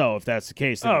animals. So if that's the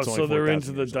case, then it's only 4,000 they're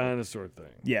into the years old. dinosaur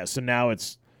thing. Yeah, so now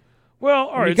it's... Well,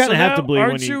 all right. You kind of have to believe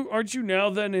aren't you now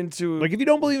then into... Like, if you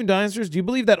don't believe in dinosaurs, do you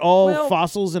believe that all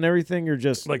fossils and everything are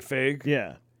just... Like fake?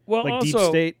 Yeah. Well, like also, deep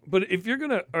state? But if you're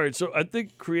going to... All right, so I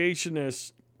think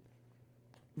creationists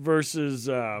versus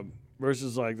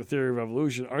like the theory of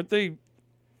evolution, aren't they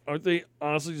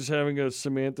honestly just having a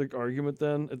semantic argument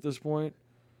then at this point?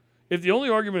 If the only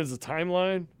argument is the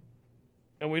timeline...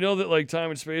 And we know that like time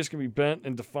and space can be bent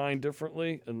and defined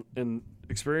differently and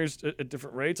experienced at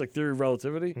different rates, like theory of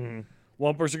relativity. Mm-hmm.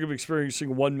 One person could be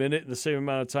experiencing 1 minute in the same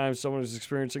amount of time someone is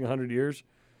experiencing 100 years.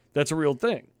 That's a real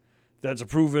thing. That's a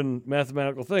proven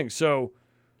mathematical thing. So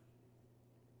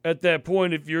at that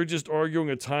point, if you're just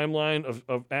arguing a timeline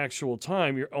of actual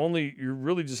time, you're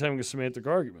really just having a semantic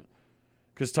argument.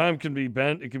 Because time can be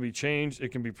bent, it can be changed, it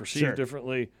can be perceived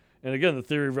differently. And again, the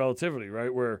theory of relativity,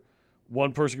 right, where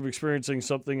one person could be experiencing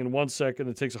something in 1 second.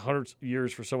 It takes 100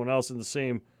 years for someone else in the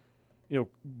same,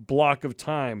 block of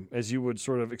time as you would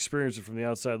sort of experience it from the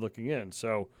outside looking in.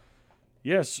 So,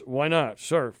 yes, why not?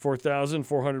 Sure, 4,000,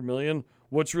 400 million.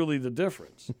 What's really the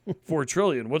difference? 4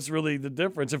 trillion. What's really the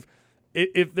difference?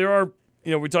 If there are,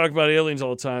 we talk about aliens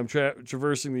all the time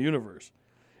traversing the universe.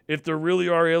 If there really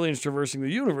are aliens traversing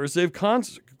the universe, they've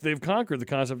conquered the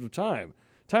concept of time.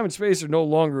 Time and space are no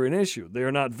longer an issue. They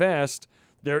are not vast.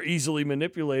 They're easily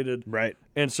manipulated, right?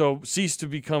 And so cease to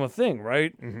become a thing,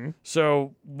 right? Mm-hmm.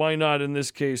 So why not in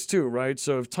this case too, right?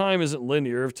 So if time isn't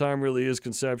linear, if time really is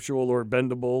conceptual or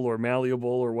bendable or malleable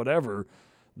or whatever,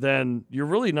 then you're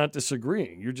really not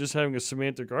disagreeing. You're just having a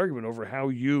semantic argument over how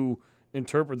you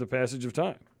interpret the passage of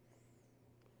time.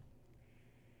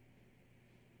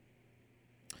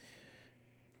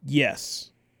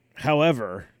 Yes.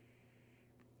 However,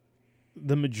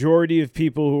 the majority of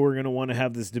people who are going to want to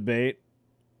have this debate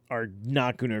are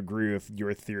not going to agree with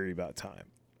your theory about time.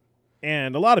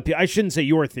 And a lot of people, I shouldn't say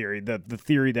your theory, the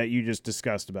theory that you just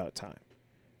discussed about time,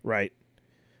 right?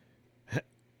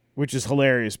 Which is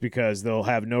hilarious because they'll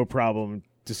have no problem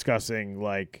discussing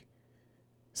like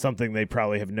something they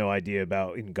probably have no idea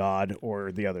about in God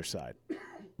or the other side.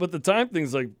 But the time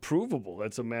thing's like provable.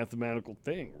 That's a mathematical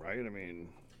thing, right? I mean,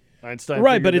 Einstein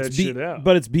figured that shit out.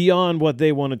 But it's beyond what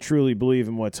they want to truly believe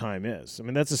in what time is. I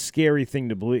mean, that's a scary thing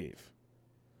to believe.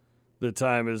 The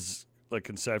time is like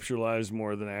conceptualized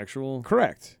more than actual?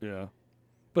 Correct. Yeah.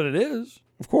 But it is.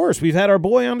 Of course, we've had our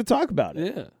boy on to talk about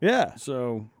it. Yeah. Yeah.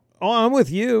 So. Oh, I'm with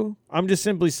you. I'm just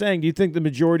simply saying, do you think the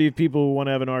majority of people who want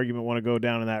to have an argument want to go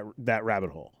down in that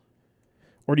rabbit hole?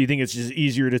 Or do you think it's just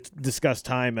easier to discuss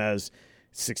time as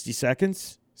 60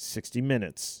 seconds, 60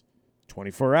 minutes,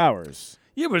 24 hours?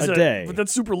 Yeah, but a day. But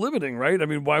that's super limiting, right? I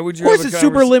mean, why would you? Of course, it's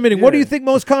super limiting. Yeah. What do you think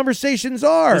most conversations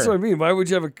are? That's what I mean. Why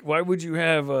would you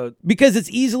have a? Because it's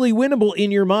easily winnable in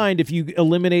your mind if you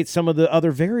eliminate some of the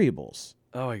other variables.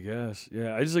 Oh, I guess.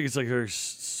 Yeah, I just think it's like a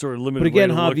sort of limited but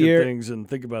again, way to Javier, look at things and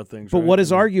think about things. But right? what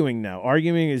is arguing now?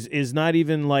 Arguing is not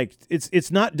even like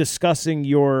it's not discussing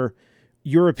your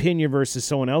opinion versus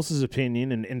someone else's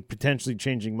opinion and potentially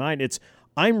changing mine. It's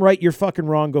I'm right, you're fucking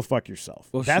wrong, go fuck yourself.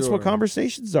 Well, that's sure. what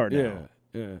conversations are now.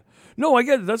 Yeah, yeah. No, I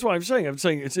get it. That's what I'm saying. I'm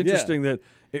saying it's interesting that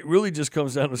it really just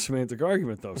comes down to a semantic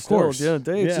argument, though. Of course. At the end of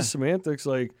the day, it's just semantics.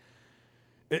 Like,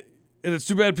 and it's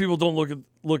too bad people don't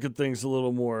look at things a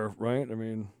little more, right? I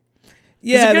mean,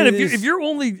 yeah. Again, if your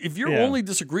only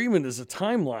disagreement is a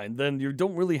timeline, then you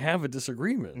don't really have a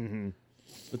disagreement. Mm-hmm.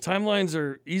 The timelines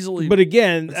are easily. But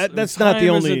again, that's not the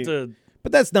only.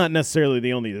 But that's not necessarily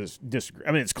the only disagreement.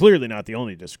 I mean, it's clearly not the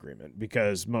only disagreement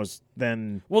because most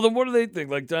then. Well, then what do they think?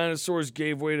 Like dinosaurs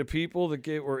gave way to people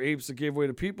or apes that gave way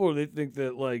to people, or they think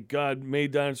that like God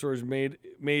made dinosaurs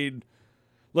made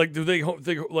like do they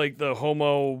think like the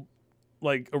Homo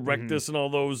like erectus and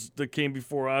all those that came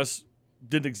before us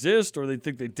didn't exist, or they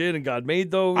think they did and God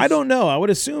made those? I don't know. I would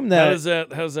assume that. How does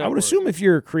that I would work? assume if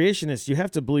you're a creationist, you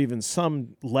have to believe in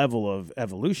some level of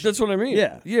evolution. That's what I mean.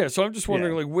 Yeah. Yeah. So I'm just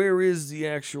wondering, like, where is the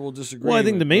actual disagreement? Well, I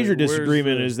think the major like,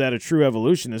 disagreement is that a true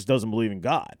evolutionist doesn't believe in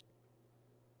God.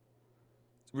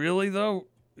 Really, though?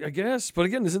 I guess. But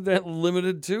again, isn't that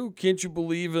limited too? Can't you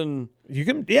believe in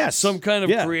some kind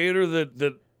of creator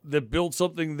that built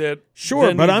something that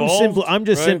sure, but evolved, I'm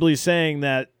just simply saying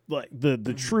that like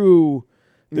the true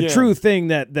thing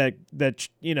that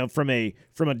from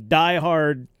a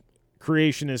diehard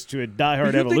creationist to a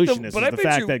diehard evolutionist is the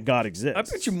fact that God exists. I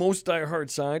bet you most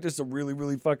diehard scientists, the really,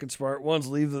 really fucking smart ones,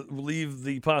 leave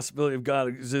the possibility of God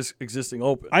existing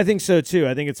open. I think so too.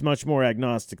 I think it's much more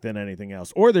agnostic than anything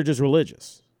else, or they're just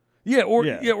religious. Yeah,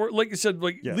 or like you said,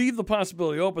 leave the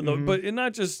possibility open though, but and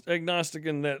not just agnostic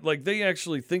in that, like they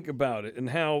actually think about it and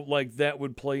how like that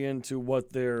would play into what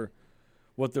they're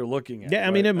looking at. Yeah, I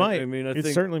right? mean it might. I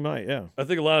think certainly might. Yeah, I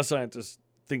think a lot of scientists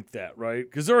think that, right?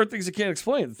 Because there are things they can't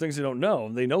explain, the things they don't know,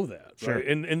 and they know that. Sure. Right?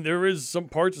 And there is some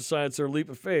parts of science that are a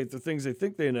leap of faith, the things they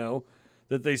think they know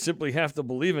that they simply have to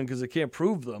believe in because they can't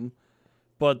prove them,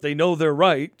 but they know they're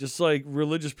right. Just like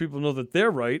religious people know that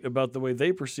they're right about the way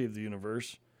they perceive the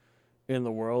universe in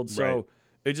the world. So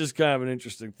it's just kind of an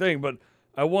interesting thing. But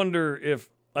I wonder if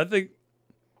I think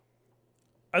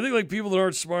like people that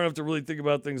aren't smart enough to really think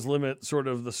about things limit sort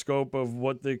of the scope of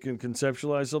what they can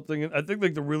conceptualize something. And I think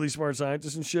like the really smart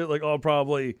scientists and shit, like I'll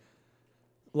probably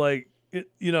like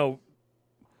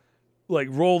like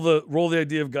roll the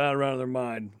idea of God around in their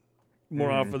mind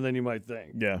more often than you might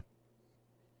think. Yeah.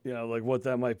 Like what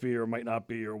that might be or might not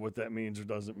be, or what that means or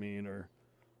doesn't mean, or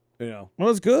Well,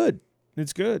 it's good.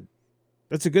 It's good.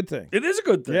 That's a good thing. It is a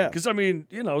good thing. Because, I mean,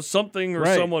 something or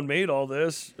someone made all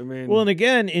this. I mean. Well, and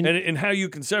again. And how you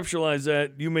conceptualize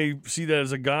that, you may see that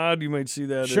as a god. You might see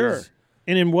that as.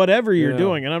 And in whatever you're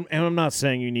doing, and I'm not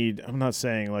saying I'm not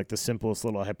saying like the simplest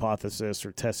little hypothesis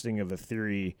or testing of a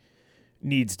theory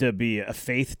needs to be a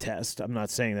faith test. I'm not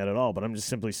saying that at all. But I'm just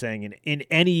simply saying in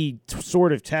any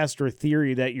sort of test or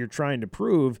theory that you're trying to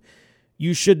prove,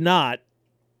 you should not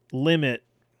limit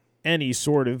any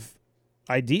sort of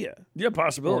idea,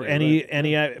 possibility, or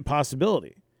any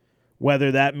possibility,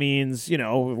 whether that means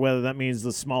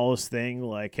the smallest thing,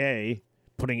 like hey,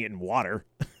 putting it in water,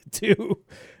 to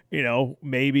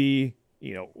maybe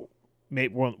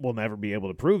we'll never be able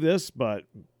to prove this, but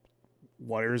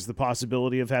what is the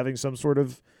possibility of having some sort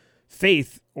of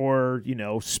faith or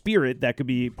spirit that could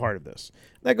be part of this?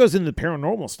 That goes into the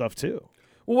paranormal stuff too.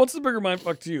 Well, what's the bigger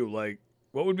mindfuck to you? Like,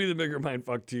 what would be the bigger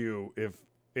mindfuck to you if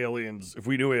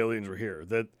we knew aliens were here,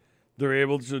 that they're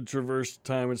able to traverse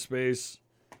time and space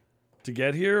to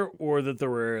get here, or that there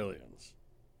were aliens?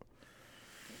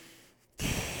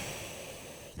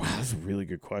 Wow, that's a really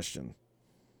good question.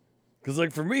 Because,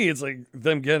 like, for me, it's like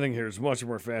them getting here is much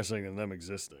more fascinating than them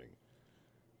existing.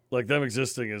 Like, them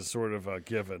existing is sort of a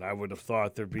given. I would have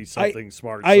thought there'd be something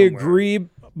smart somewhere. I agree,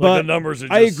 but the numbers are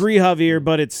just, I agree, Javier,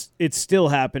 but it's still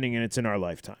happening, and it's in our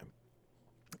lifetime.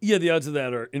 Yeah, the odds of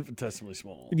that are infinitesimally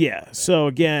small. Yeah. So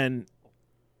again,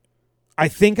 I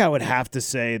think I would have to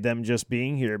say them just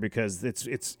being here, because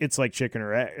it's like chicken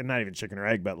or egg, not even chicken or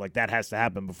egg, but like that has to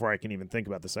happen before I can even think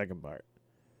about the second part.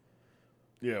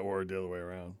 Yeah, or the other way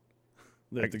around.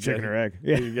 They have to chicken get, or egg.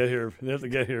 They Yeah. can get here. They have to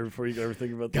get here before you can ever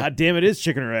think about that. God damn it, is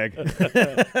chicken or egg.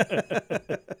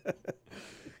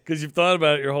 Because you've thought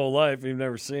about it your whole life and you've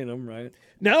never seen them, right?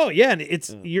 No, yeah, and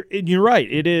you're right.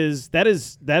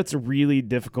 That's a really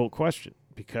difficult question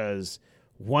because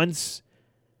once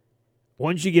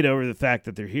you get over the fact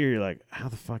that they're here, you're like, how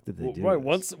the fuck did they do right.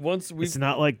 this? Once we, it's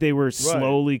not like they were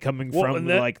slowly coming from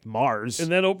like Mars.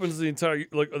 And that opens the entire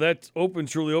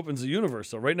truly opens the universe.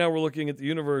 So right now we're looking at the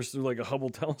universe through like a Hubble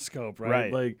telescope,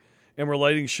 right? Like, and we're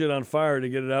lighting shit on fire to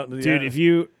get it out into the dude.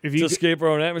 atmosphere. If you to escape our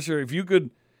own atmosphere, if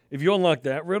you unlock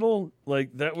that riddle,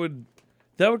 like that would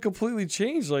completely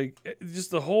change like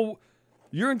just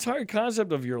your entire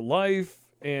concept of your life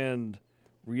and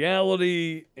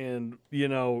reality and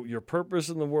your purpose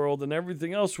in the world and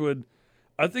everything else would,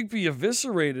 I think, be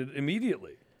eviscerated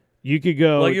immediately. You could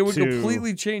go like it would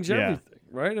completely change everything,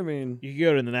 right? I mean, you can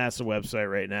go to the NASA website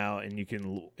right now and you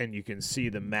can see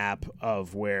the map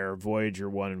of where Voyager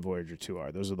 1 and Voyager 2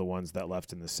 are. Those are the ones that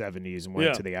left in the 70s and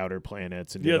went to the outer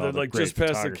planets and did all they're the like great just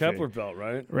past the photography. Kepler belt,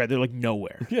 right? Right, they're like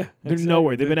nowhere. Yeah, they're exactly.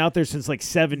 nowhere. They've been out there since like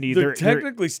 70. They're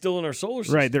technically still in our solar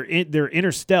system. Right, they're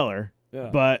interstellar, yeah.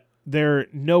 but they're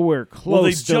nowhere close. Well,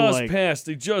 they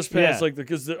just passed like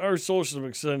because our solar system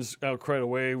extends out quite a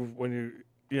way when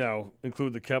you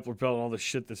include the Kepler belt and all the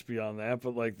shit that's beyond that.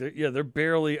 But like they're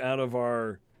barely out of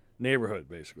our neighborhood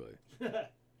basically.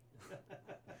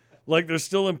 Like they're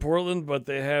still in Portland, but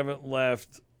they haven't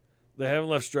left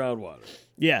Stroudwater.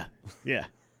 Yeah.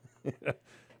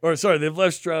 Or sorry, they've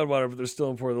left Stroudwater, but they're still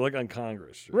in Portland. They're like on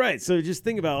Congress. Right. So just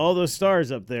think about all those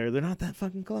stars up there. They're not that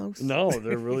fucking close. No,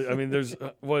 they're really. I mean, there's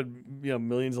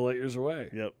millions of light years away.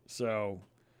 Yep. So,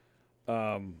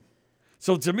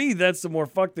 so to me, that's the more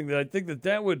fuck thing that I think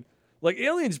that would, like,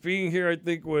 aliens being here, I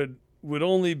think would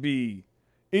only be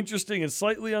interesting and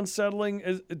slightly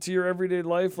unsettling to your everyday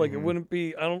life. Like, it wouldn't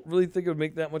be. I don't really think it would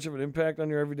make that much of an impact on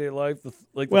your everyday life.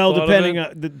 Depending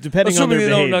on assuming their they're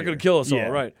behavior. not going to kill us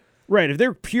all, right? Right, if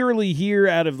they're purely here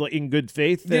out of in good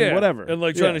faith, then whatever. And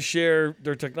like trying to share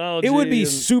their technology. It would be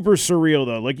super surreal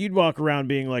though. Like you'd walk around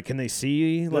being like, "Can they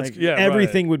see?" Like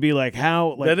everything would be like,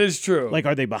 "How?" Like, that is true. Like,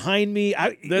 are they behind me?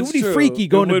 It would be true. freaky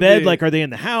going to bed. Like, are they in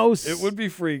the house? It would be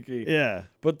freaky. Yeah,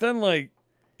 but then like,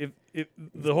 if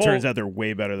the whole turns out they're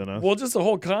way better than us. Well, just the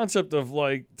whole concept of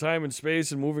like time and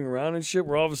space and moving around and shit,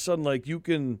 where all of a sudden like you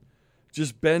can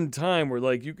just bend time, where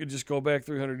like you could just go back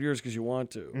 300 years because you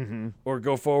want to, or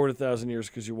go forward 1,000 years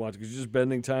because you want to, because you're just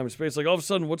bending time and space. Like all of a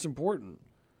sudden, what's important?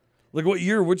 Like what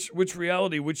year, which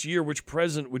reality, which year, which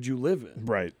present would you live in?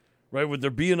 Right. Would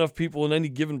there be enough people in any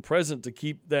given present to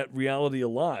keep that reality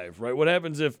alive? Right. What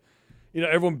happens if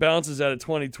everyone bounces out of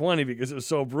 2020 because it was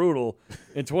so brutal,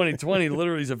 and 2020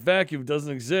 literally is a vacuum,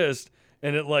 doesn't exist.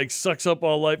 And it like sucks up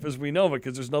all life as we know it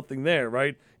because there's nothing there,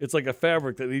 right? It's like a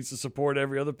fabric that needs to support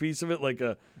every other piece of it, like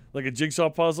a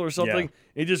jigsaw puzzle or something.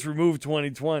 Yeah. It just removed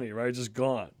 2020, right? Just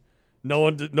gone. No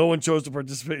one chose to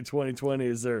participate in 2020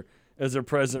 as their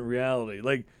present reality.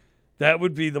 Like that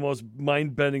would be the most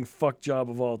mind-bending fuck job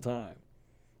of all time.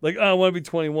 Like, I want to be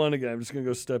 21 again. I'm just gonna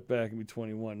go step back and be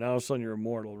 21. Now all of a sudden you're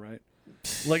immortal, right?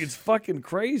 Like it's fucking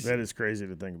crazy. That is crazy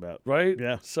to think about, right?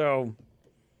 Yeah. So.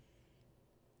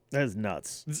 That is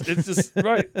nuts. It's just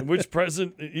right. Which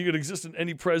present you could exist in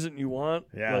any present you want.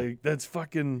 Yeah, like that's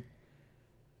fucking.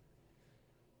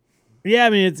 Yeah,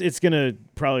 I mean it's gonna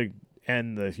probably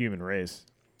end the human race.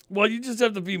 Well, you just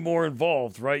have to be more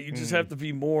involved, right? You just have to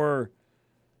be more.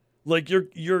 Like your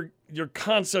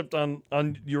concept on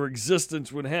your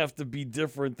existence would have to be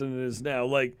different than it is now.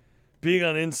 Like being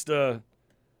on Insta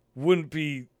wouldn't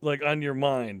be like on your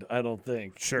mind. I don't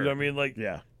think. Sure. You know what I mean? Like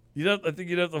yeah. I think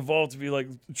you'd have to evolve to be like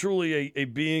truly a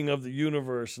being of the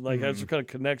universe and like have some kind of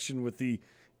connection with the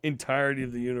entirety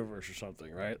of the universe or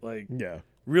something, right? Like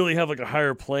really have like a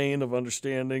higher plane of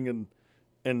understanding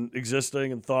and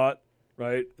existing and thought,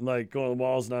 right? And like going on the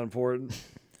wall is not important.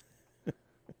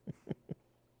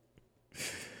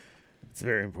 It's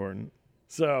very important.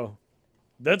 So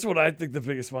that's what I think the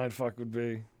biggest mind fuck would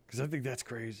be, because I think that's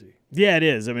crazy. Yeah, it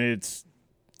is. I mean,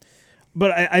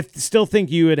 but I still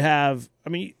think you would have. I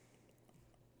mean,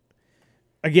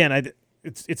 again,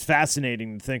 it's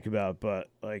fascinating to think about, but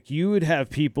like you would have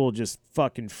people just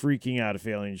fucking freaking out if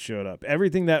aliens showed up.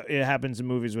 Everything that happens in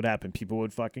movies would happen. People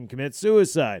would fucking commit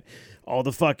suicide. All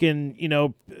the fucking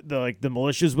the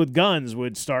militias with guns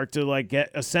would start to like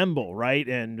assemble, right?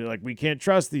 And like we can't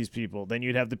trust these people. Then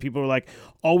you'd have the people who are like,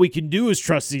 all we can do is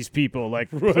trust these people. Like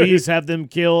please have them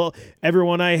kill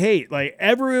everyone I hate. Like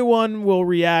everyone will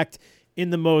react in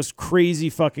the most crazy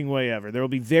fucking way ever. There will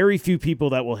be very few people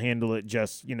that will handle it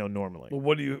just, normally. Well,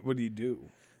 what do you do?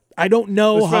 I don't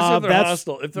know Especially how if they're that's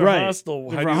hostile. If they're right. hostile,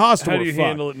 If how they're do you, hostile, how do we're you fucked.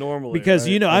 handle it normally? Because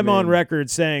right? I'm on record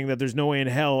saying that there's no way in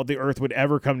hell the Earth would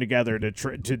ever come together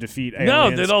to defeat aliens.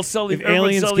 No, they'd all sell, if everyone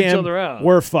aliens sell can, each other out.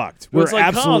 We're fucked. Well, We're it's like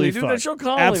absolutely Colony, dude. fucked. That show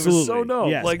Colony absolutely. was so dope.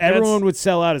 Yes. Like, everyone would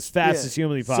sell out as fast as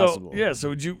humanly possible. So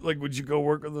would you go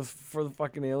work for the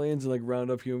fucking aliens and like round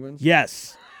up humans?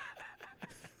 Yes.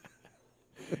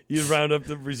 You'd round up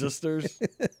the resistors.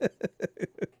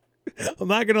 I'm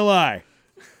not gonna lie.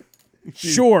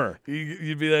 Sure.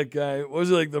 You'd be that guy. What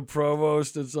was it, like the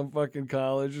provost at some fucking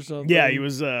college or something? Yeah, he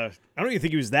was. I don't even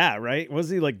think he was that. Right? Was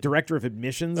he like director of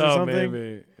admissions or something?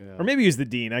 Maybe. Yeah. Or maybe he was the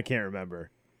dean. I can't remember.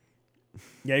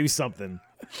 Yeah, he was something.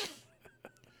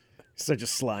 Such a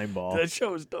slime ball. That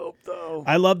show was dope, though.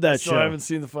 I love that show. I haven't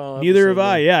seen the final episode. Neither have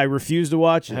I. Yeah, I refuse to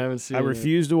watch it. I haven't seen it. I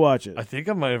refuse to watch it. I think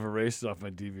I might have erased it off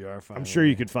my DVR file. I'm sure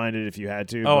you could find it if you had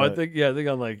to. Oh, I but think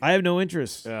I'm like. I have no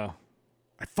interest. Yeah.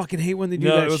 I fucking hate when they do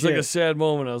No, that. it was shit. like a sad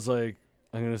moment. I was like,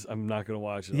 I'm not gonna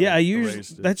watch it. Yeah, I I usually.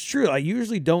 erased it. That's true. I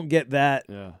usually don't get that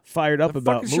Yeah. fired up The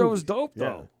about. fucking show movies. was dope, Yeah.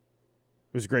 though.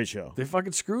 It was a great show. They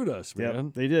fucking screwed us, Yeah,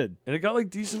 man. they did. And it got like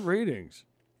decent ratings.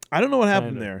 I don't know what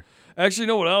happened Kinda. there. Actually, you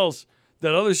know what else?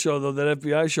 That other show, though, that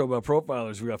FBI show about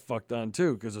profilers, we got fucked on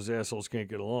too because those assholes can't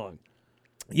get along.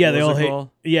 Yeah, What they was all it hate. called?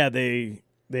 Yeah, they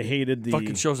hated the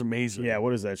Fucking show's amazing. Yeah,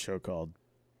 what is that show called?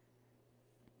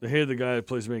 They hated the guy that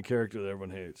plays the main character that everyone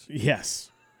hates.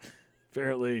 Yes.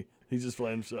 Apparently, he's just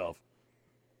playing himself.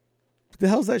 What the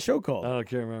hell's that show called? I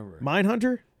can't remember.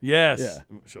 Mindhunter? Yes. Yeah.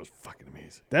 The show's fucking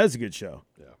amazing. That's a good show.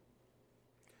 Yeah.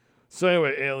 So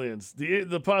anyway, aliens.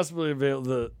 The possibility of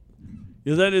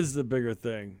that is the bigger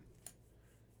thing.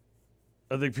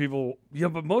 I think people,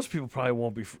 but most people probably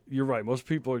won't be. You're right. Most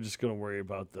people are just going to worry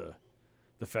about the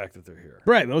fact that they're here.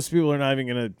 Right. Most people are not even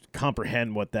going to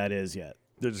comprehend what that is yet.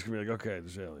 They're just going to be like, okay,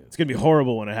 there's aliens. It's going to be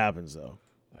horrible when it happens, though.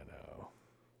 I know.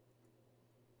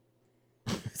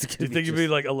 Do you think you'd be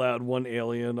like allowed one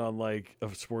alien on like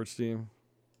a sports team?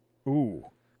 Ooh.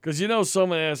 Because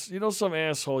some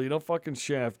asshole, fucking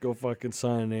Shaft, go fucking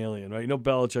sign an alien, right?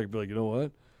 Belichick be like, you know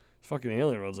what? This fucking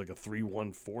alien runs like a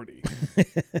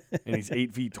 3.140, and he's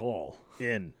 8 feet tall.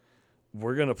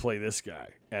 We're gonna play this guy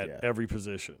at every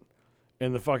position,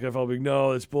 and the fucking NFL be like,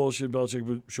 no, it's bullshit. Belichick,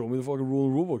 but show me the fucking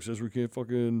rule book says we can't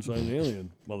fucking sign an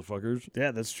alien, motherfuckers.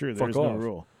 Yeah, that's true. Fuck There's off. no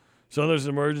rule. So there's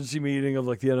an emergency meeting of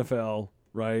like the NFL.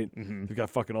 Right? Mm-hmm. We've got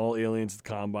fucking all aliens at the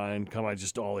combine. Combine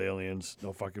just all aliens,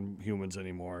 no fucking humans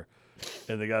anymore.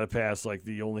 And they got to pass like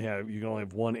you can only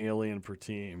have one alien per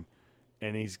team,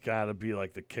 and he's got to be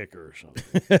like the kicker or something.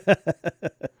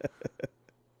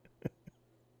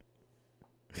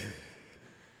 Because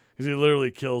he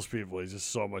literally kills people. He's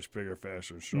just so much bigger,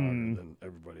 faster, and stronger than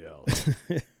everybody else.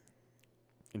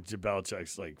 And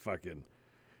Belichick's like fucking.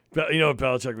 You know what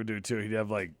Belichick would do too?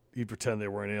 He'd pretend they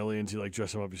weren't aliens. He'd like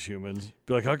dress them up as humans.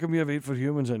 Be like, how come you have 8-foot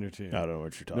humans on your team? I don't know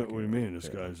what you're talking about. What do you mean? This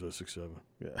guy's 6'7".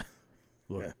 Yeah.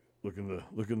 Look in the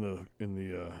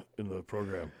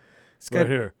program. Guy, right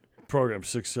here. Program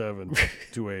 6'7",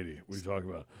 280. What are you talking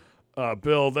about?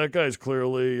 Bill, that guy's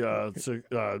clearly 8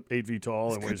 feet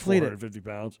tall and weighs 450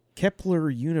 pounds. Kepler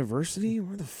University?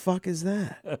 Where the fuck is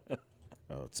that?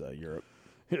 Oh, it's Europe.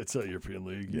 It's a European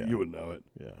league. Yeah. You wouldn't know it.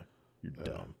 Yeah. You're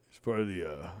dumb. He's part of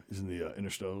the. He's in the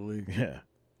Interstellar League. Yeah.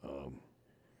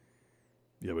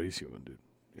 Yeah, but he's human, dude.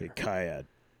 Hey, Kayad.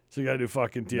 So you gotta do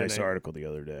fucking DNA. Nice article the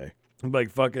other day.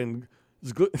 Like fucking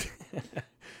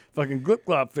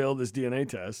Glip failed his DNA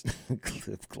test.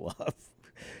 Glip.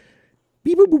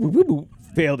 Beep, boop, boop, boop, boop, boop.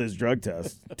 Failed his drug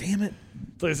test. Damn it.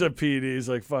 So they said PEDs,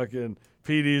 like fucking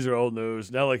PEDs are old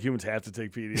news. Now like humans have to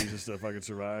take PEDs just to fucking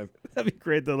survive. That'd be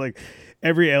great though. Like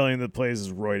every alien that plays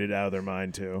is roided out of their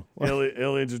mind too.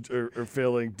 Aliens are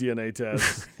failing DNA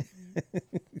tests.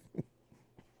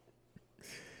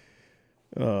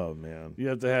 Oh man. You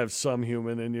have to have some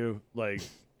human in you. Like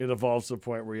it evolves to the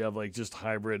point where you have like just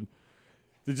hybrid.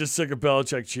 They're just sick of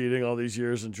Belichick cheating all these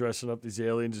years and dressing up these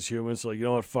aliens as humans. So like, you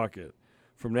know what? Fuck it.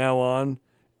 From now on,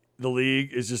 the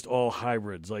league is just all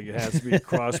hybrids. Like it has to be a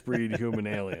crossbreed human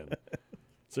alien.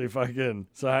 So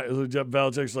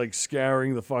Belichick's like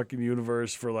scouring the fucking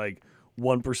universe for like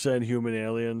 1% human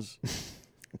aliens.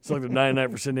 It's like the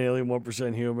 99% alien,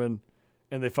 1% human,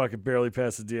 and they fucking barely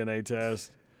pass the DNA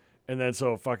test. And then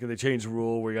so fucking they change the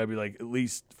rule where you gotta be like at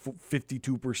least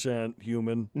 52%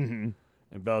 human. Mm-hmm.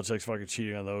 And Belichick's fucking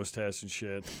cheating on those tests and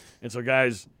shit. And so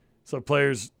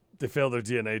players, they fail their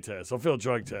DNA tests. They'll fail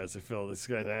drug tests. They fail this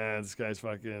guy's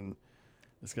fucking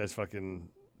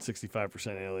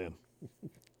 65% alien.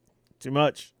 Too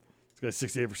much. This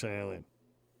guy's 68% alien.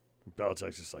 And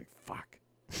Belichick's just like, fuck.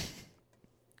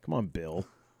 Come on, Bill.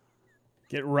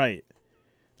 Get right.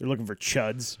 They're looking for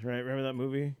chuds, right? Remember that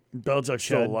movie? Belichick's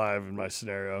still alive in my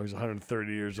scenario. He's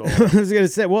 130 years old. I was going to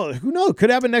say, well, who knows?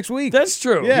 Could happen next week. That's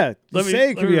true. Yeah.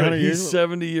 It could be 100 years. He's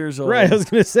 70 years old. Right. I was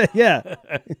going to say, yeah.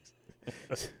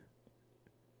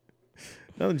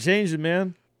 Nothing changed,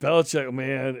 man. Belichick,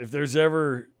 man, if there's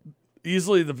ever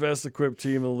easily the best equipped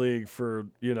team in the league for,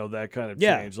 that kind of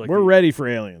change. Like we're ready for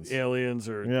aliens. Aliens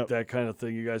or that kind of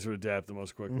thing. You guys would adapt the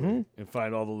most quickly and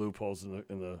find all the loopholes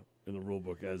in the rule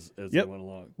book as they went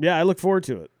along. Yeah, I look forward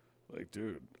to it. Like,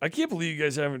 dude, I can't believe you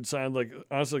guys haven't signed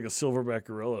honestly a silverback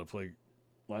gorilla to play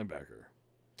linebacker.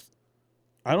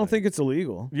 I don't think it's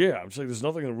illegal. Yeah, I'm saying there's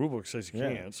nothing in the rule book that says you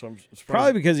can't. So I'm surprised.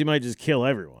 Probably because you might just kill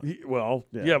everyone. But you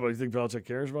think Belichick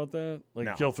cares about that? Like,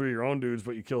 you kill 3 of your own dudes,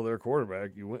 but you kill their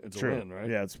quarterback, you win. It's a win, right?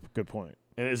 Yeah, it's a good point.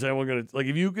 And is anyone going to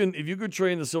if you could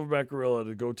train the silverback gorilla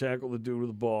to go tackle the dude with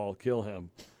the ball, kill him,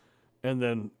 and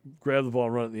then grab the ball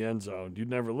and run it in the end zone, you'd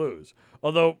never lose.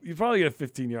 Although you probably get a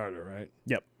 15-yarder, right?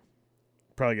 Yep.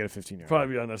 Probably get a 15-yarder.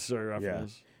 Probably be unnecessary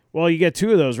roughness. Yeah. Well, you get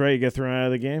 2 of those, right? You get thrown out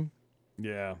of the game.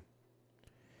 Yeah.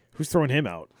 Who's throwing him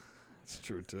out? That's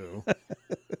true, too.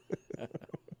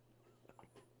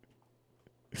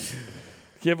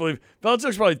 Can't believe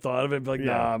Belichick's probably thought of it, but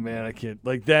nah, man, I can't.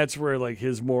 Like, that's where,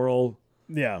 his moral.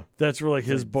 Yeah. That's where,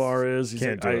 his bar is. He's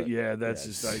can't like, do it. Yeah, that's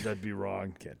just, that'd be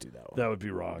wrong. Can't do that one. That would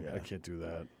be wrong. Yeah. I can't do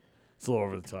that. It's a little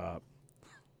over the top.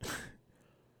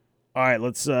 All right,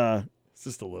 let's. It's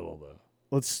just a little, though.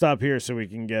 Let's stop here so we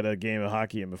can get a game of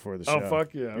hockey in before the show. Oh,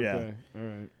 fuck yeah. Okay. All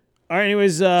right. All right,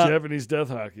 anyways. Japanese death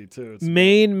hockey, too.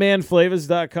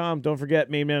 MainManFlavors.com. Don't forget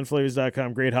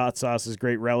MainManFlavors.com. Great hot sauces,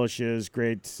 great relishes,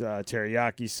 great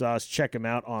teriyaki sauce. Check them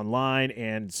out online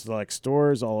and select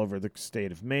stores all over the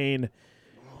state of Maine.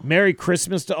 Merry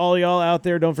Christmas to all y'all out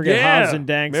there. Don't forget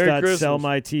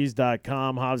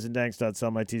HobbsandDanks.sellmytees.com.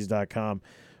 HobbsandDanks.sellmytees.com.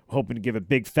 Hoping to give a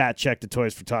big fat check to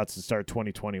Toys for Tots to start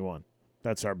 2021.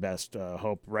 That's our best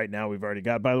hope right now. We've already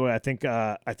got. By the way, I think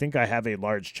I have a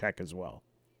large check as well.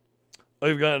 Oh,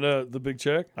 you've gotten the big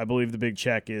check? I believe the big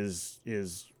check is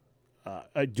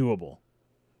doable.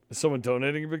 Is someone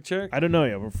donating a big check? I don't know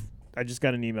yet. I just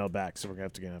got an email back, so we're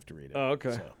gonna have to read it. Oh,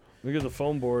 okay. So. We get the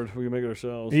foam board. We can make it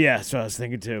ourselves. Yeah, that's what I was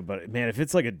thinking too. But man, if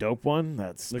it's like a dope one,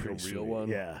 that's like a real sweet. one.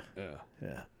 Yeah. You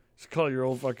should call your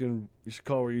old fucking. You should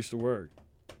call where you used to work.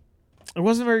 It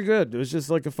wasn't very good. It was just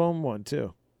like a foam one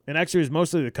too. And actually, it was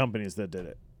mostly the companies that did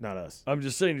it, not us. I'm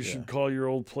just saying you should call your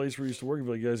old place where you used to work and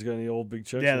be like, you guys got any old big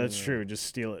checks? Yeah, that's true. Just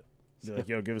steal it. Be like,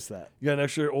 yo, give us that. You got an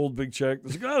extra old big check?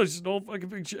 It's like, oh, there's just an old fucking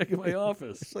big check in my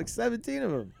office. There's like 17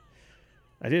 of them.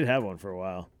 I did have one for a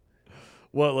while.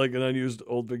 What, like an unused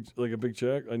old big, like a big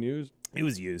check, unused? It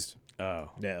was used. Oh.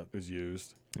 Yeah. It was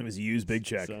used. It was a used big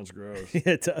check. Sounds gross. Yeah,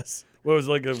 it does. What, was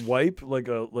it like a wipe? Like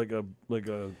a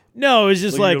No, it was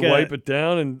just like you could wipe it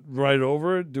down and write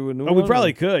over it, do a new one? We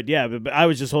probably could, yeah, but I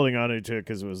was just holding on to it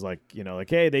because it was like, like,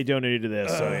 hey, they donated to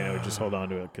this, so, just hold on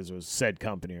to it because it was said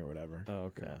company or whatever. Oh,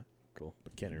 okay. Yeah. Cool. I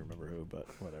can't even remember who, but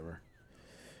whatever.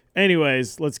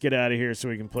 Anyways, let's get out of here so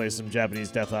we can play some Japanese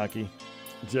death hockey.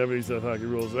 Japanese death hockey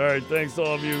rules. All right, thanks to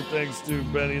all of you. Thanks to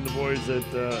Benny and the boys at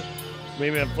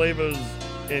Mayman Flavors.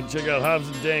 And check out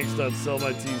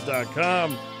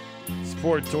HobbsandDanks.sellmytees.com.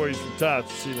 Support Toys for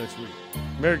Tots. See you next week.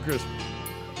 Merry Christmas.